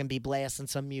 I'll fucking be blasting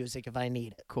some music if I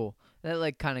need it. Cool.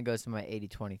 That, kind of goes to my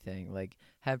 80-20 thing. Like,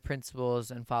 have principles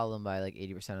and follow them by,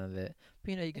 80% of it.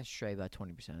 But, you can stray by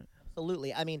 20%.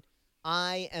 Absolutely. I mean,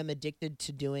 I am addicted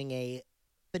to doing a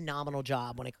phenomenal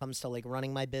job when it comes to,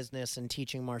 running my business and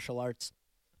teaching martial arts.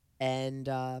 And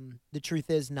the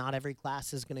truth is, not every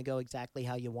class is going to go exactly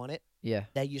how you want it. Yeah.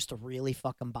 That used to really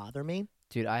fucking bother me.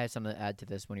 Dude, I had something to add to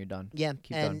this when you're done. Yeah,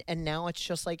 Keep going. and now it's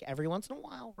just like every once in a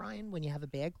while, Ryan, when you have a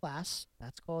bad class,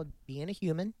 that's called being a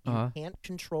human. Uh-huh. You can't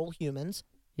control humans.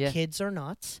 Yeah. Kids are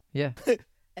nuts. Yeah.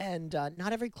 And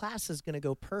not every class is going to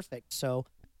go perfect. So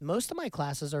most of my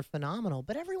classes are phenomenal.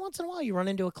 But every once in a while, you run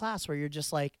into a class where you're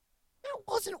just like, that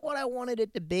wasn't what I wanted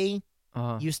it to be.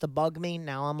 Uh-huh. Used to bug me.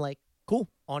 Now I'm like, cool,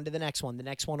 on to the next one. The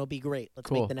next one will be great. Let's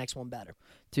Cool. make the next one better.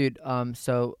 Dude,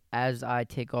 so as I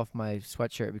take off my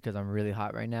sweatshirt because I'm really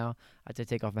hot right now, I have to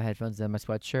take off my headphones and my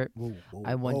sweatshirt.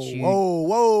 I want you-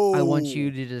 Whoa. I want you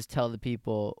to just tell the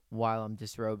people while I'm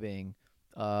disrobing,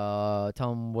 tell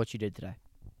them what you did today.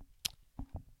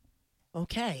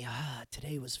 Okay,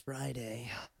 today was Friday.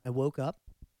 I woke up,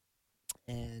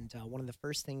 and one of the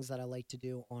first things that I like to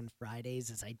do on Fridays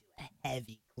is I do a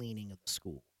heavy cleaning of the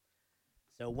school.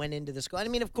 So went into the school. I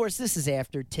mean, of course, this is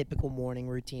after typical morning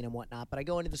routine and whatnot, but I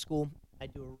go into the school. I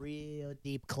do a real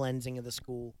deep cleansing of the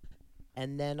school.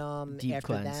 And then Deep after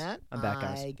cleanse. that, I'm back,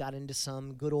 guys. I got into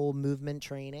some good old movement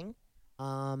training.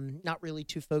 Not really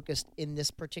too focused in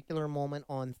this particular moment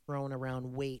on throwing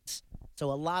around weights.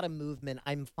 So a lot of movement.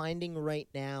 I'm finding right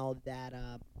now that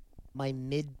my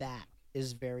mid-back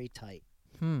is very tight.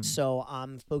 So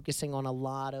I'm focusing on a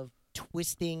lot of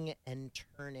twisting and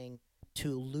turning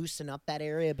to loosen up that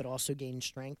area, but also gain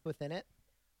strength within it.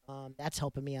 That's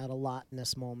helping me out a lot in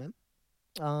this moment.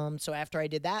 So after I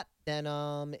did that, then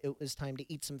it was time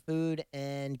to eat some food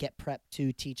and get prepped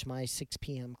to teach my 6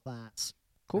 p.m. class.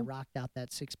 Cool. I rocked out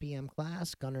that 6 p.m.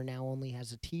 class. Gunner now only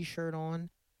has a T-shirt on.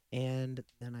 And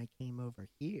then I came over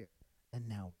here, and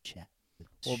now we chat.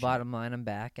 Well, bottom line, I'm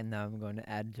back, and now I'm going to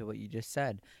add to what you just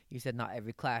said. You said not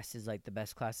every class is the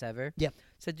best class ever. Yep.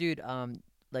 So, dude,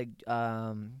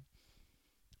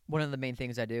 one of the main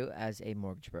things I do as a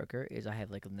mortgage broker is I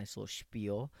have a nice little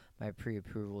spiel, my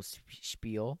pre-approval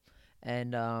spiel,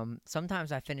 And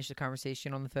sometimes I finish the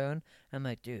conversation on the phone, and I'm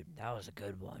like, dude, that was a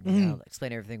good one. You Mhm. know,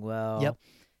 explain everything well. Yep.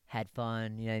 Had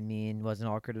fun. You know what I mean? Wasn't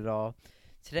awkward at all.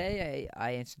 Today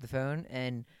I answered the phone,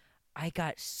 and I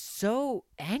got so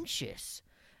anxious,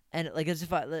 and like as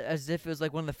if it was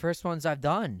like one of the first ones I've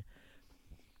done.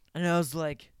 And I was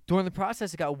like, during the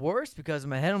process, it got worse because in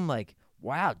my head, I'm like,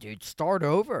 wow, dude, start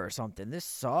over or something. This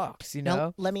sucks, you know?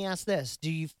 Now, let me ask this.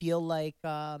 Do you feel like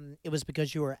it was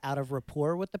because you were out of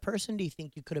rapport with the person? Do you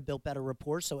think you could have built better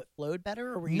rapport so it flowed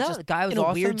better? Or were you No, just the guy was in a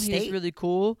awesome. weird He was state? really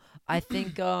cool. I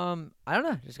think, I don't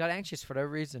know, just got anxious for whatever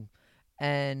reason.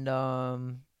 And,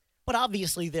 But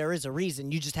obviously there is a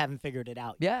reason. You just haven't figured it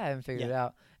out yet. yeah, I haven't figured it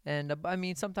out. And, I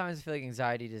mean, sometimes I feel like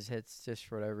anxiety just hits just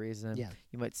for whatever reason. Yeah.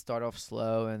 You might start off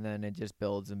slow, and then it just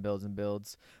builds and builds and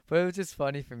builds. But it was just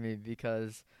funny for me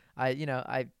because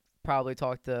I probably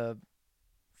talked to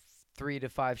 3 to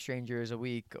 5 strangers a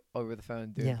week over the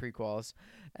phone doing Yeah. prequels,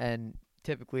 and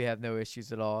typically have no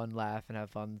issues at all and laugh and have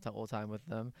fun the whole time with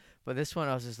them. But this one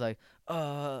I was just like,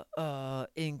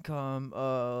 income,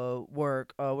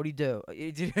 work, what do you do?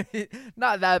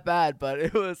 Not that bad, but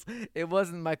it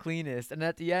wasn't my cleanest. And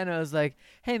at the end I was like,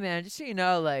 hey man, just so you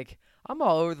know, like I'm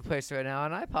all over the place right now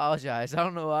and I apologize. I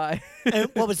don't know why. And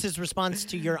what was his response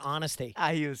to your honesty?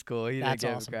 He was cool. He That's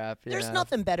didn't give awesome. a crap. There's yeah.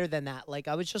 nothing better than that. Like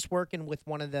I was just working with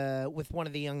one of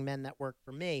the young men that work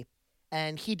for me,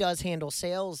 and he does handle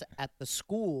sales at the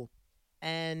school,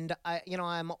 and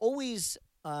I'm always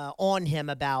on him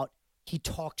about he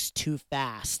talks too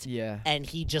fast Yeah. and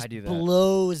he just do that.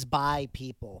 blows by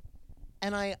people.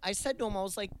 And I said to him, I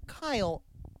was like, Kyle,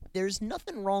 there's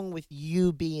nothing wrong with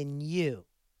you being you.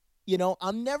 You know,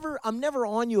 I'm never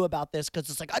on you about this because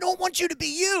it's like I don't want you to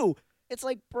be you. It's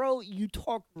like, bro, you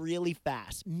talk really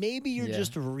fast. Maybe you're Yeah.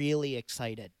 just really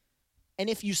excited. And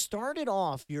if you started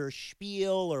off your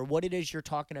spiel or what it is you're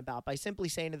talking about by simply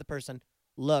saying to the person,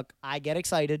 look, I get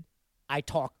excited. I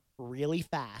talk really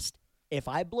fast. If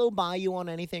I blow by you on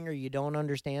anything or you don't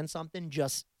understand something,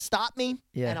 just stop me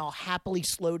Yeah. and I'll happily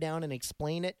slow down and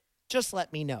explain it. Just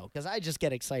let me know because I just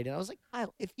get excited. I was like,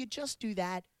 Kyle, if you just do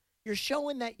that, you're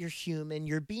showing that you're human.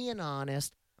 You're being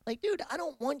honest. Like, dude, I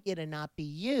don't want you to not be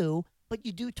you, but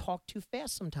you do talk too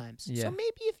fast sometimes. Yeah. So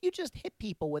maybe if you just hit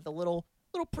people with a little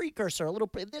precursor,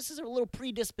 this is a little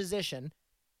predisposition,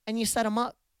 and you set them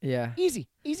up. Yeah. Easy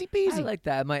peasy. I like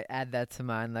that. I might add that to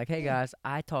mine. Like, hey guys,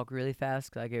 I talk really fast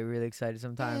because I get really excited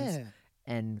sometimes. Yeah.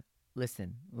 And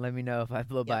listen, let me know if I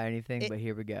blow Yeah. by anything. It- but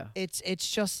here we go. It's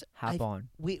just Hop on.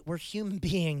 we're human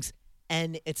beings,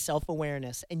 and it's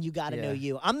self-awareness, and you got to know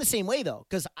Yeah. you. I'm the same way though,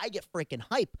 because I get freaking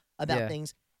hype about Yeah.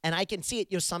 things, and I can see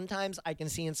it. Sometimes I can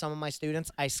see in some of my students,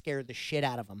 I scare the shit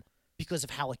out of them because of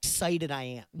how excited I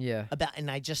am Yeah. about, and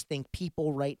I just think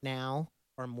people right now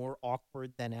are more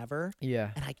awkward than ever.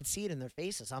 Yeah. And I can see it in their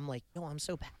faces. I'm like, yo, I'm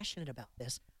so passionate about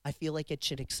this. I feel like it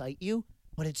should excite you,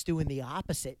 but it's doing the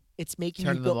opposite. It's making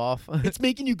Turning you them go. off. It's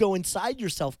making you go inside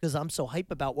yourself because I'm so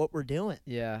hype about what we're doing.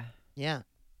 yeah. Yeah.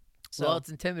 So Well, it's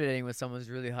intimidating when someone's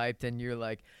really hyped and you're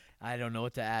like, I don't know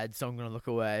what to add, so I'm gonna look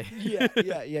away. yeah.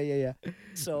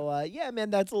 So yeah, man,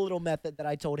 that's a little method that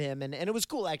I told him, and it was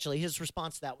cool actually. His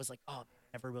response to that was like, oh, man,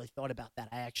 I never really thought about that.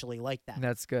 I actually like that.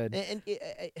 That's good. And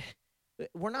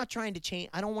we're not trying to change.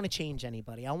 I don't want to change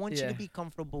anybody. I want you Yeah. to be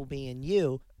comfortable being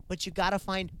you. But you got to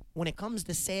find, when it comes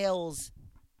to sales,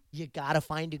 you got to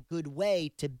find a good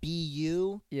way to be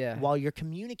you Yeah. while you're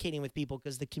communicating with people,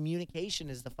 because the communication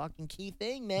is the fucking key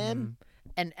thing, man.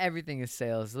 Mhm. And everything is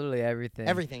sales, literally everything.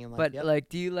 Everything in life. But yep. like,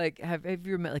 do you like have you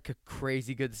ever met like a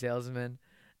crazy good salesman,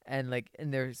 and like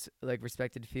in their like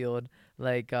respected field,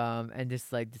 like and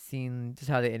just like the scene, just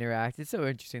how they interact? It's so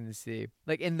interesting to see,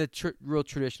 like in the real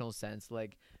traditional sense,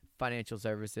 like financial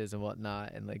services and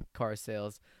whatnot, and like car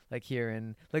sales, like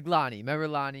hearing like Lonnie. Remember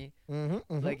Lonnie?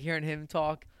 Mhm. Like hearing him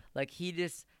talk, like he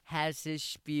just has his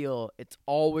spiel. It's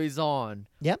always on.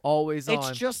 Yep. Always It's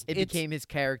on. just- it it's- became his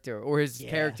character, or his Yeah.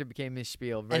 character became his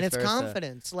spiel. Vice and it's versa.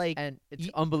 confidence. Like, And it's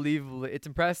Ye- unbelievable. It's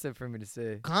impressive for me to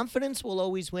see. confidence will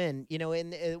always win. You know,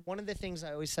 and one of the things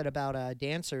I always said about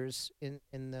dancers in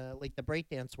the like the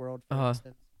breakdance world, for Uh-huh.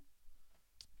 instance,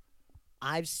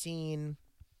 I've seen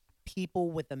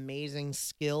people with amazing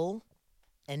skill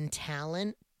and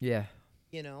talent, Yeah.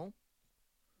 you know,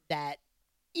 that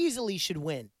easily should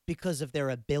win because of their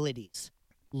abilities,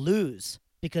 lose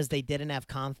because they didn't have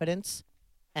confidence.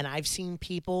 And I've seen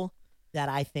people that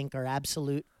I think are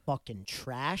absolute fucking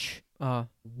trash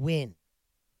win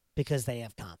because they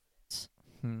have confidence.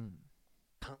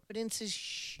 Confidence is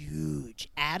huge.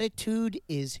 Attitude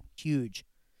is huge.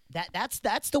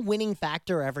 That's the winning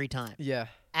factor every time. Yeah.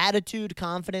 Attitude,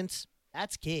 confidence,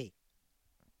 that's key.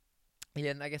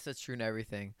 Yeah, and I guess that's true in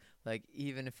everything. Like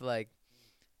even if like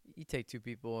you take two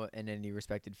people in any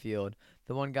respected field,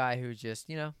 the one guy who's just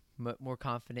more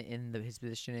confident in his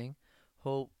positioning,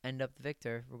 he'll end up the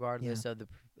victor regardless of the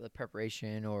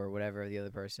preparation or whatever of the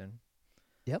other person.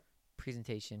 Yep.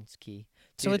 Presentation's key.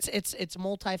 So Dude, it's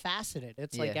multifaceted.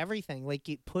 It's like Yeah. everything. Like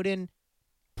you put in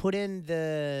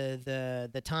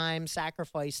the time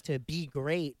sacrifice to be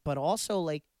great, but also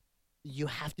like you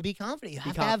have to be confident. You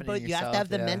have to have confident in you have to have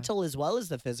the yourself, yeah. mental as well as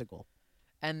the physical.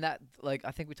 And that, like,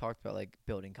 I think we talked about like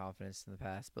building confidence in the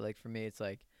past, but like for me, it's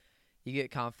like you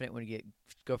get confident when you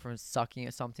go from sucking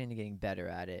at something to getting better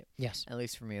at it. Yes. At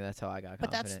least for me, that's how I got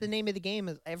confident. But that's the name of the game.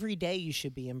 Is every day you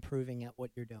should be improving at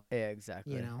what you're doing. Yeah,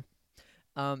 exactly. You know.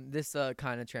 This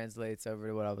kind of translates over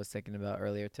to what I was thinking about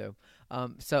earlier too.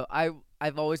 So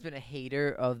I've always been a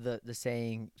hater of the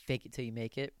saying "fake it till you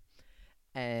make it,"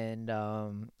 and I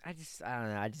don't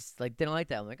know. I just like didn't like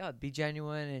that. I'm like, oh, be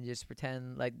genuine and just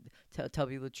pretend like tell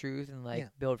people the truth and like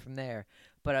build from there.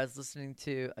 But I was listening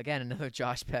to again another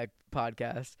Josh Peck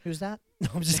podcast. Who's that? No,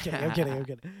 I'm just kidding. I'm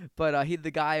kidding. But he's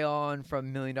the guy on from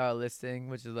 $1 Million Listing,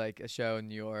 which is like a show in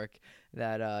New York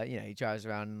that he drives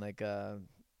around in like a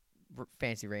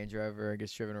fancy Range Rover,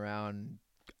 gets driven around,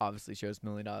 obviously shows $1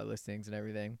 Million Listings and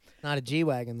everything. Not a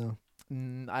G-Wagon though.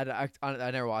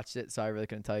 I never watched it, so I really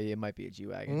couldn't tell you. It might be a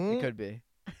G-Wagon. It could be,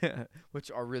 which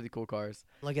are really cool cars.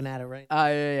 Looking at it right.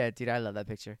 Yeah, dude, I love that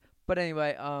picture. But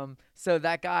anyway, so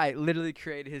that guy literally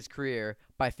created his career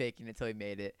by faking it till he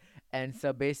made it, and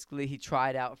so basically he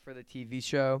tried out for the TV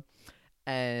show.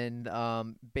 And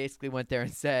basically went there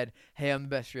and said, hey, I'm the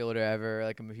best realtor ever.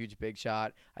 Like, I'm a huge big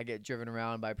shot. I get driven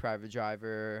around by a private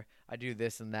driver. I do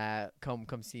this and that. Come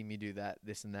see me do that,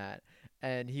 this and that.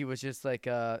 And he was just like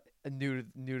a new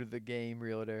to the game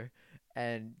realtor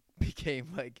and became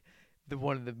like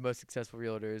one of the most successful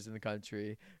realtors in the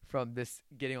country from this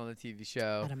getting on the TV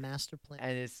show. Had a master plan.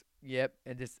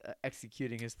 And just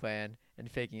executing his plan and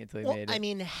faking it till he made it. I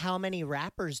mean, how many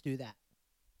rappers do that?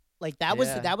 Like that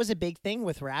was a big thing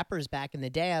with rappers back in the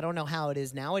day. I don't know how it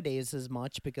is nowadays as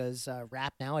much because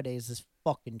rap nowadays is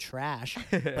fucking trash.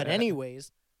 But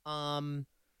anyways,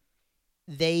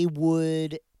 they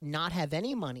would not have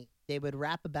any money. They would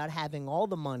rap about having all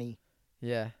the money.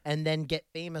 Yeah. And then get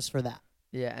famous for that.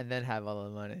 Yeah, and then have all the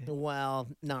money. Well,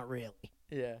 not really.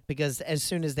 Yeah. Because as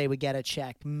soon as they would get a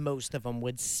check, most of them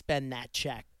would spend that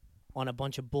check on a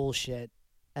bunch of bullshit.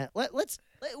 Let's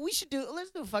do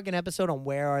a fucking episode on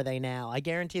where are they now. I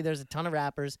guarantee there's a ton of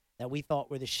rappers that we thought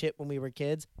were the shit when we were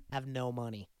kids have no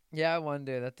money. Yeah, I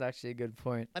wonder. That's actually a good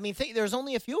point. I mean, there's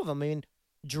only a few of them. I mean,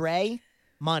 Dre,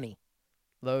 money.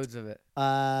 Loads of it.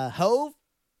 Hove,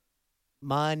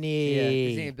 money. Yeah.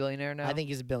 Is he a billionaire now? I think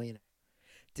he's a billionaire.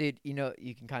 Dude,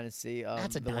 you can kind of see.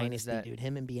 That's a dynasty, dude.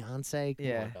 Him and Beyonce.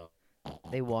 Come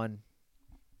on. They won.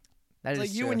 That it's is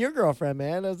like you true. and your girlfriend,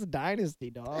 man. That's a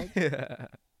dynasty, dog.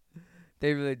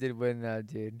 They really did win, though,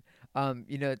 dude.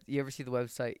 You ever see the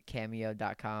website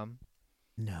Cameo.com?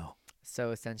 No.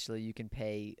 So essentially, you can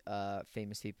pay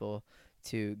famous people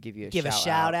to give you a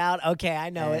shout out. Okay, I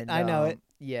know it. I know it.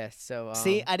 Yeah. So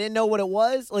see, I didn't know what it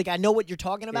was. Like, I know what you're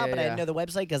talking about, but I yeah. didn't know the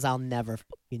website because I'll never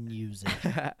fucking use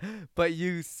it. But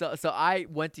so I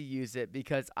went to use it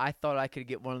because I thought I could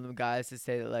get one of them guys to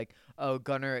say that like, oh,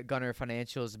 Gunner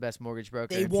Financial is the best mortgage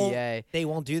broker in PA. They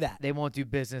won't do that. They won't do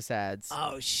business ads.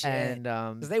 Oh shit! And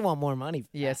because they want more money.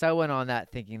 Yeah, so I went on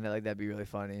that thinking that like that'd be really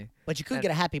funny. But you could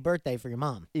get a happy birthday for your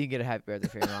mom. You can get a happy birthday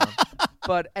for your mom.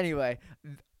 But anyway,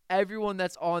 everyone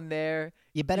that's on there,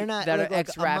 you better not. That look, are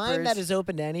ex-rappers. A mind that is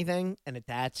open to anything and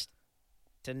attached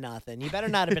to nothing. You better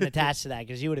not have been attached to that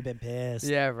because you would have been pissed.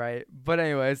 Yeah, right. But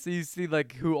anyway, so you see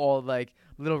like who all like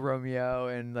Little Romeo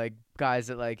and like guys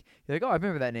that like you're like, oh, I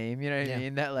remember that name. You know what I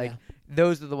mean? That like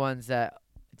those are the ones that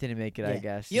didn't make it. I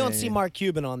guess you don't see Mark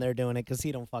Cuban on there doing it because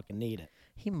he don't fucking need it.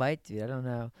 He might do. I don't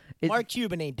know. Mark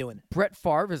Cuban ain't doing it. Brett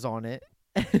Favre is on it.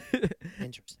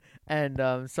 Interesting.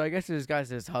 And so I guess there's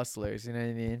guys as hustlers. You know what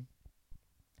I mean?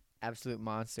 Absolute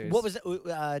monsters. What was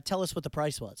it? Tell us what the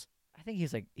price was. I think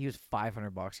he was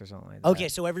 $500 or something like that. Okay,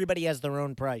 so everybody has their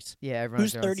own price. Yeah,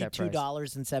 everyone's Who's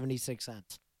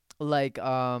 $32.76? Like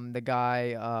the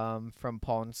guy from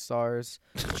Pawn Stars,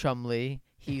 Chumlee.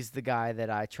 He's the guy that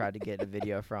I tried to get a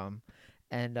video from,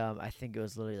 and I think it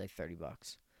was literally like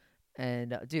 $30.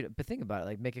 And dude, but think about it.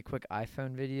 Like, make a quick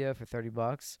iPhone video for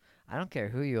 $30. I don't care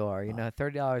who you are. You know,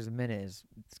 $30 a minute it's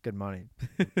good money.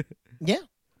 Yeah.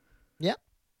 Yeah.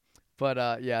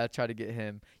 But yeah, I try to get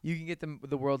him. You can get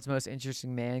the world's most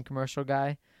interesting man commercial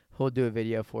guy. He'll do a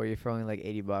video for you for only like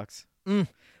 $80.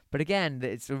 But again,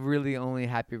 it's really only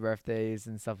happy birthdays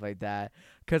and stuff like that.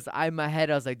 Cause in my head,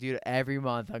 I was like, dude, every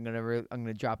month I'm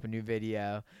gonna drop a new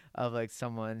video of like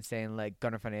someone saying like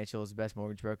Gunner Financial is the best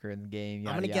mortgage broker in the game.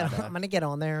 Yada, yada. I'm gonna get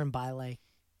on there and buy like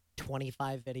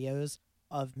 25 videos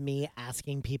of me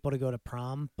asking people to go to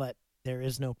prom, but there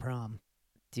is no prom.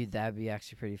 Dude, that'd be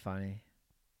actually pretty funny.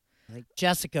 Like,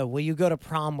 Jessica, will you go to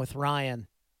prom with Ryan?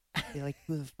 Be like,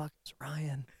 who the fuck is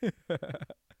Ryan?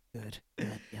 Good,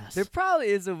 yes. There probably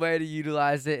is a way to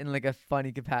utilize it in like a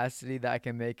funny capacity that I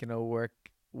can make in a work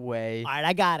way. All right,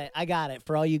 I got it.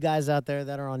 For all you guys out there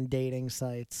that are on dating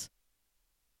sites,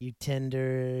 you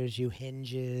Tinders, you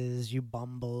Hinges, you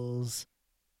Bumbles,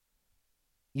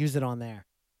 use it on there.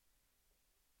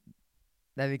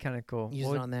 That'd be kind of cool. Use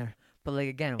it on there. But like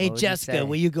again, Hey what would Jessica, you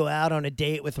will you go out on a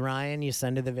date with Ryan? You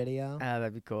send her the video.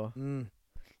 that'd be cool. Mm.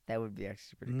 That would be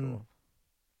actually pretty Mm. cool.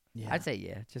 Yeah, I'd say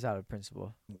yeah, just out of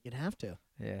principle. you'd have to.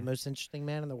 Yeah. The most interesting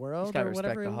man in the world, Just gotta or respect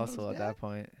whatever. the he was. hustle at Yeah, that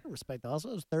point. respect the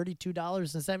hustle. It was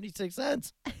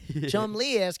 $32.76. Chum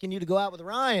Lee asking you to go out with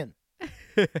Ryan.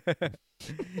 You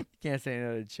can't say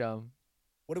no to Chum.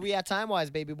 What are we at time wise,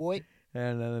 baby boy? I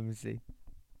don't know. Let me see.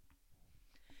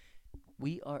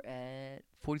 We are at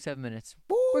 47 minutes.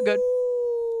 We're good.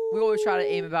 We always try to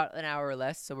aim about an hour or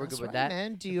less, so we're That's good with right, that.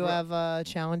 man. Do you have a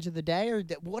challenge of the day, or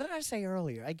what did I say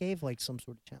earlier? I gave like some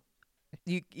sort of challenge.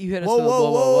 You hit us Whoa, with a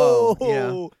whoa, whoa. whoa! You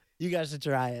know, You guys should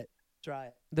try it. Try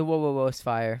it. the whoa is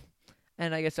fire.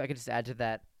 And I guess I could just add to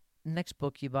that. Next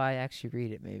book you buy, actually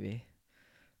read it. Maybe.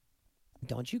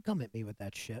 Don't you come at me with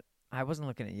that shit, I wasn't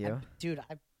looking at you, dude.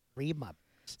 I read my.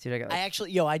 dude. I got. I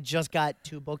actually, I just got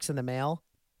 2 books in the mail,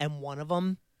 and one of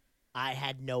them, I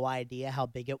had no idea how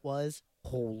big it was.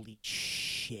 Holy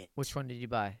shit! Which one did you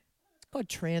buy? It's called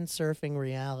Transurfing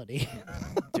Reality.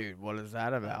 Dude, what is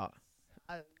that about?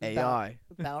 About, AI.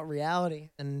 about reality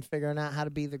and figuring out how to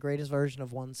be the greatest version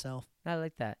of oneself. I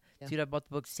like that. Yeah. Dude, I bought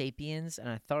the book Sapiens, and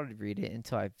I thought I'd read it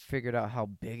until I figured out how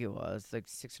big it was. It's like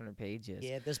 600 pages.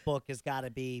 Yeah, this book has got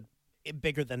to be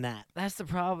bigger than that. That's the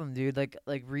problem, dude.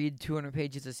 Like read 200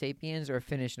 pages of Sapiens or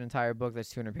finish an entire book that's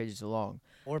 200 pages long.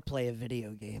 Or play a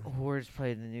video game. Or just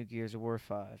play the new Gears of War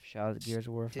 5. Shout out to Gears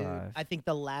of War Dude, 5. I think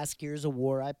the last Gears of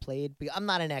War I played, I'm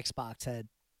not an Xbox head.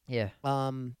 Yeah,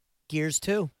 Gears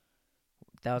 2.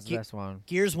 that was the best one.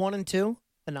 Gears 1 and 2,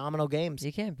 phenomenal games.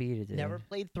 You can't beat it, dude. Never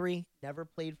played 3, never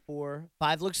played 4.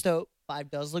 5 looks dope.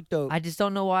 5 does look dope. I just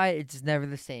don't know why it's just never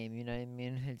the same. You know what I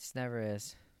mean? It just never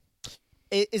is.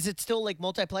 Is it still like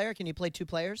multiplayer? Can you play 2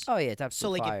 players? Oh, yeah, it's So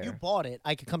absolutely like fire. if you bought it,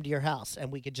 I could come to your house and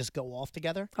we could just go off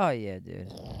together. Oh, yeah, dude.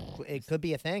 It could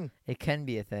be a thing. It can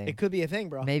be a thing. It could be a thing,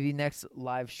 bro. Maybe next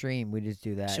live stream we just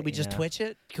do that. Should we you just know? Twitch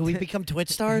it? Can we become Twitch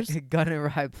stars? Gun and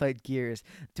Rye played Gears.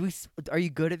 Are you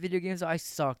good at video games? I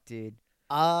suck, dude.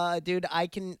 Dude, I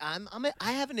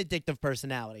have an addictive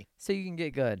personality. So you can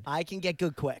get good. I can get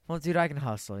good quick. Well, dude, I can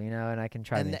hustle, you know, and I can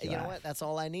try to And make you know laugh. what? That's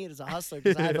all I need is a hustler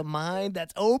because I have a mind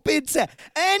that's open to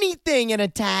anything and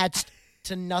attached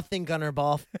to nothing, Gunner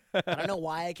Boff. I don't know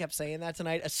why I kept saying that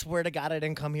tonight. I swear to God I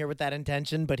didn't come here with that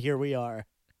intention, but here we are.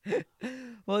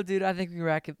 Well, dude, I think we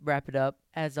can wrap it up.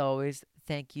 As always,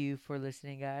 thank you for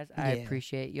listening, guys. I Yeah.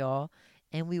 appreciate y'all.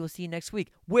 And we will see you next week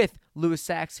with Lewis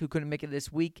Sachs, who couldn't make it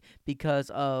this week because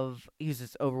of he was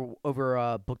just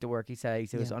over booked at work. He said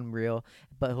it was unreal,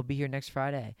 but he'll be here next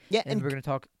Friday. Yeah, and we're gonna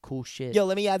talk cool shit. Yo,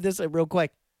 let me add this real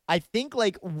quick. I think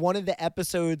like one of the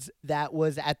episodes that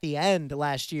was at the end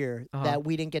last year that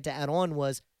we didn't get to add on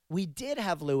was we did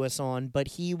have Lewis on, but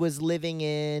he was living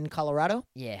in Colorado.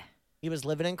 Yeah. He was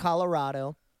living in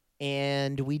Colorado,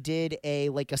 and we did a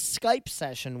Skype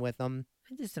session with him.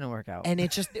 It just didn't work out. And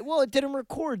it didn't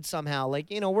record somehow. Like,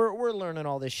 we're learning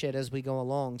all this shit as we go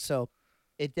along. So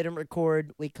it didn't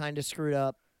record. We kind of screwed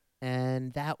up.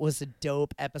 And that was a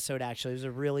dope episode, actually. It was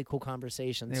a really cool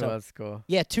conversation. It was cool.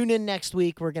 Yeah, tune in next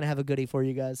week. We're going to have a goodie for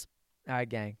you guys. All right,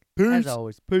 gang. Peace. As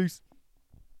always, peace.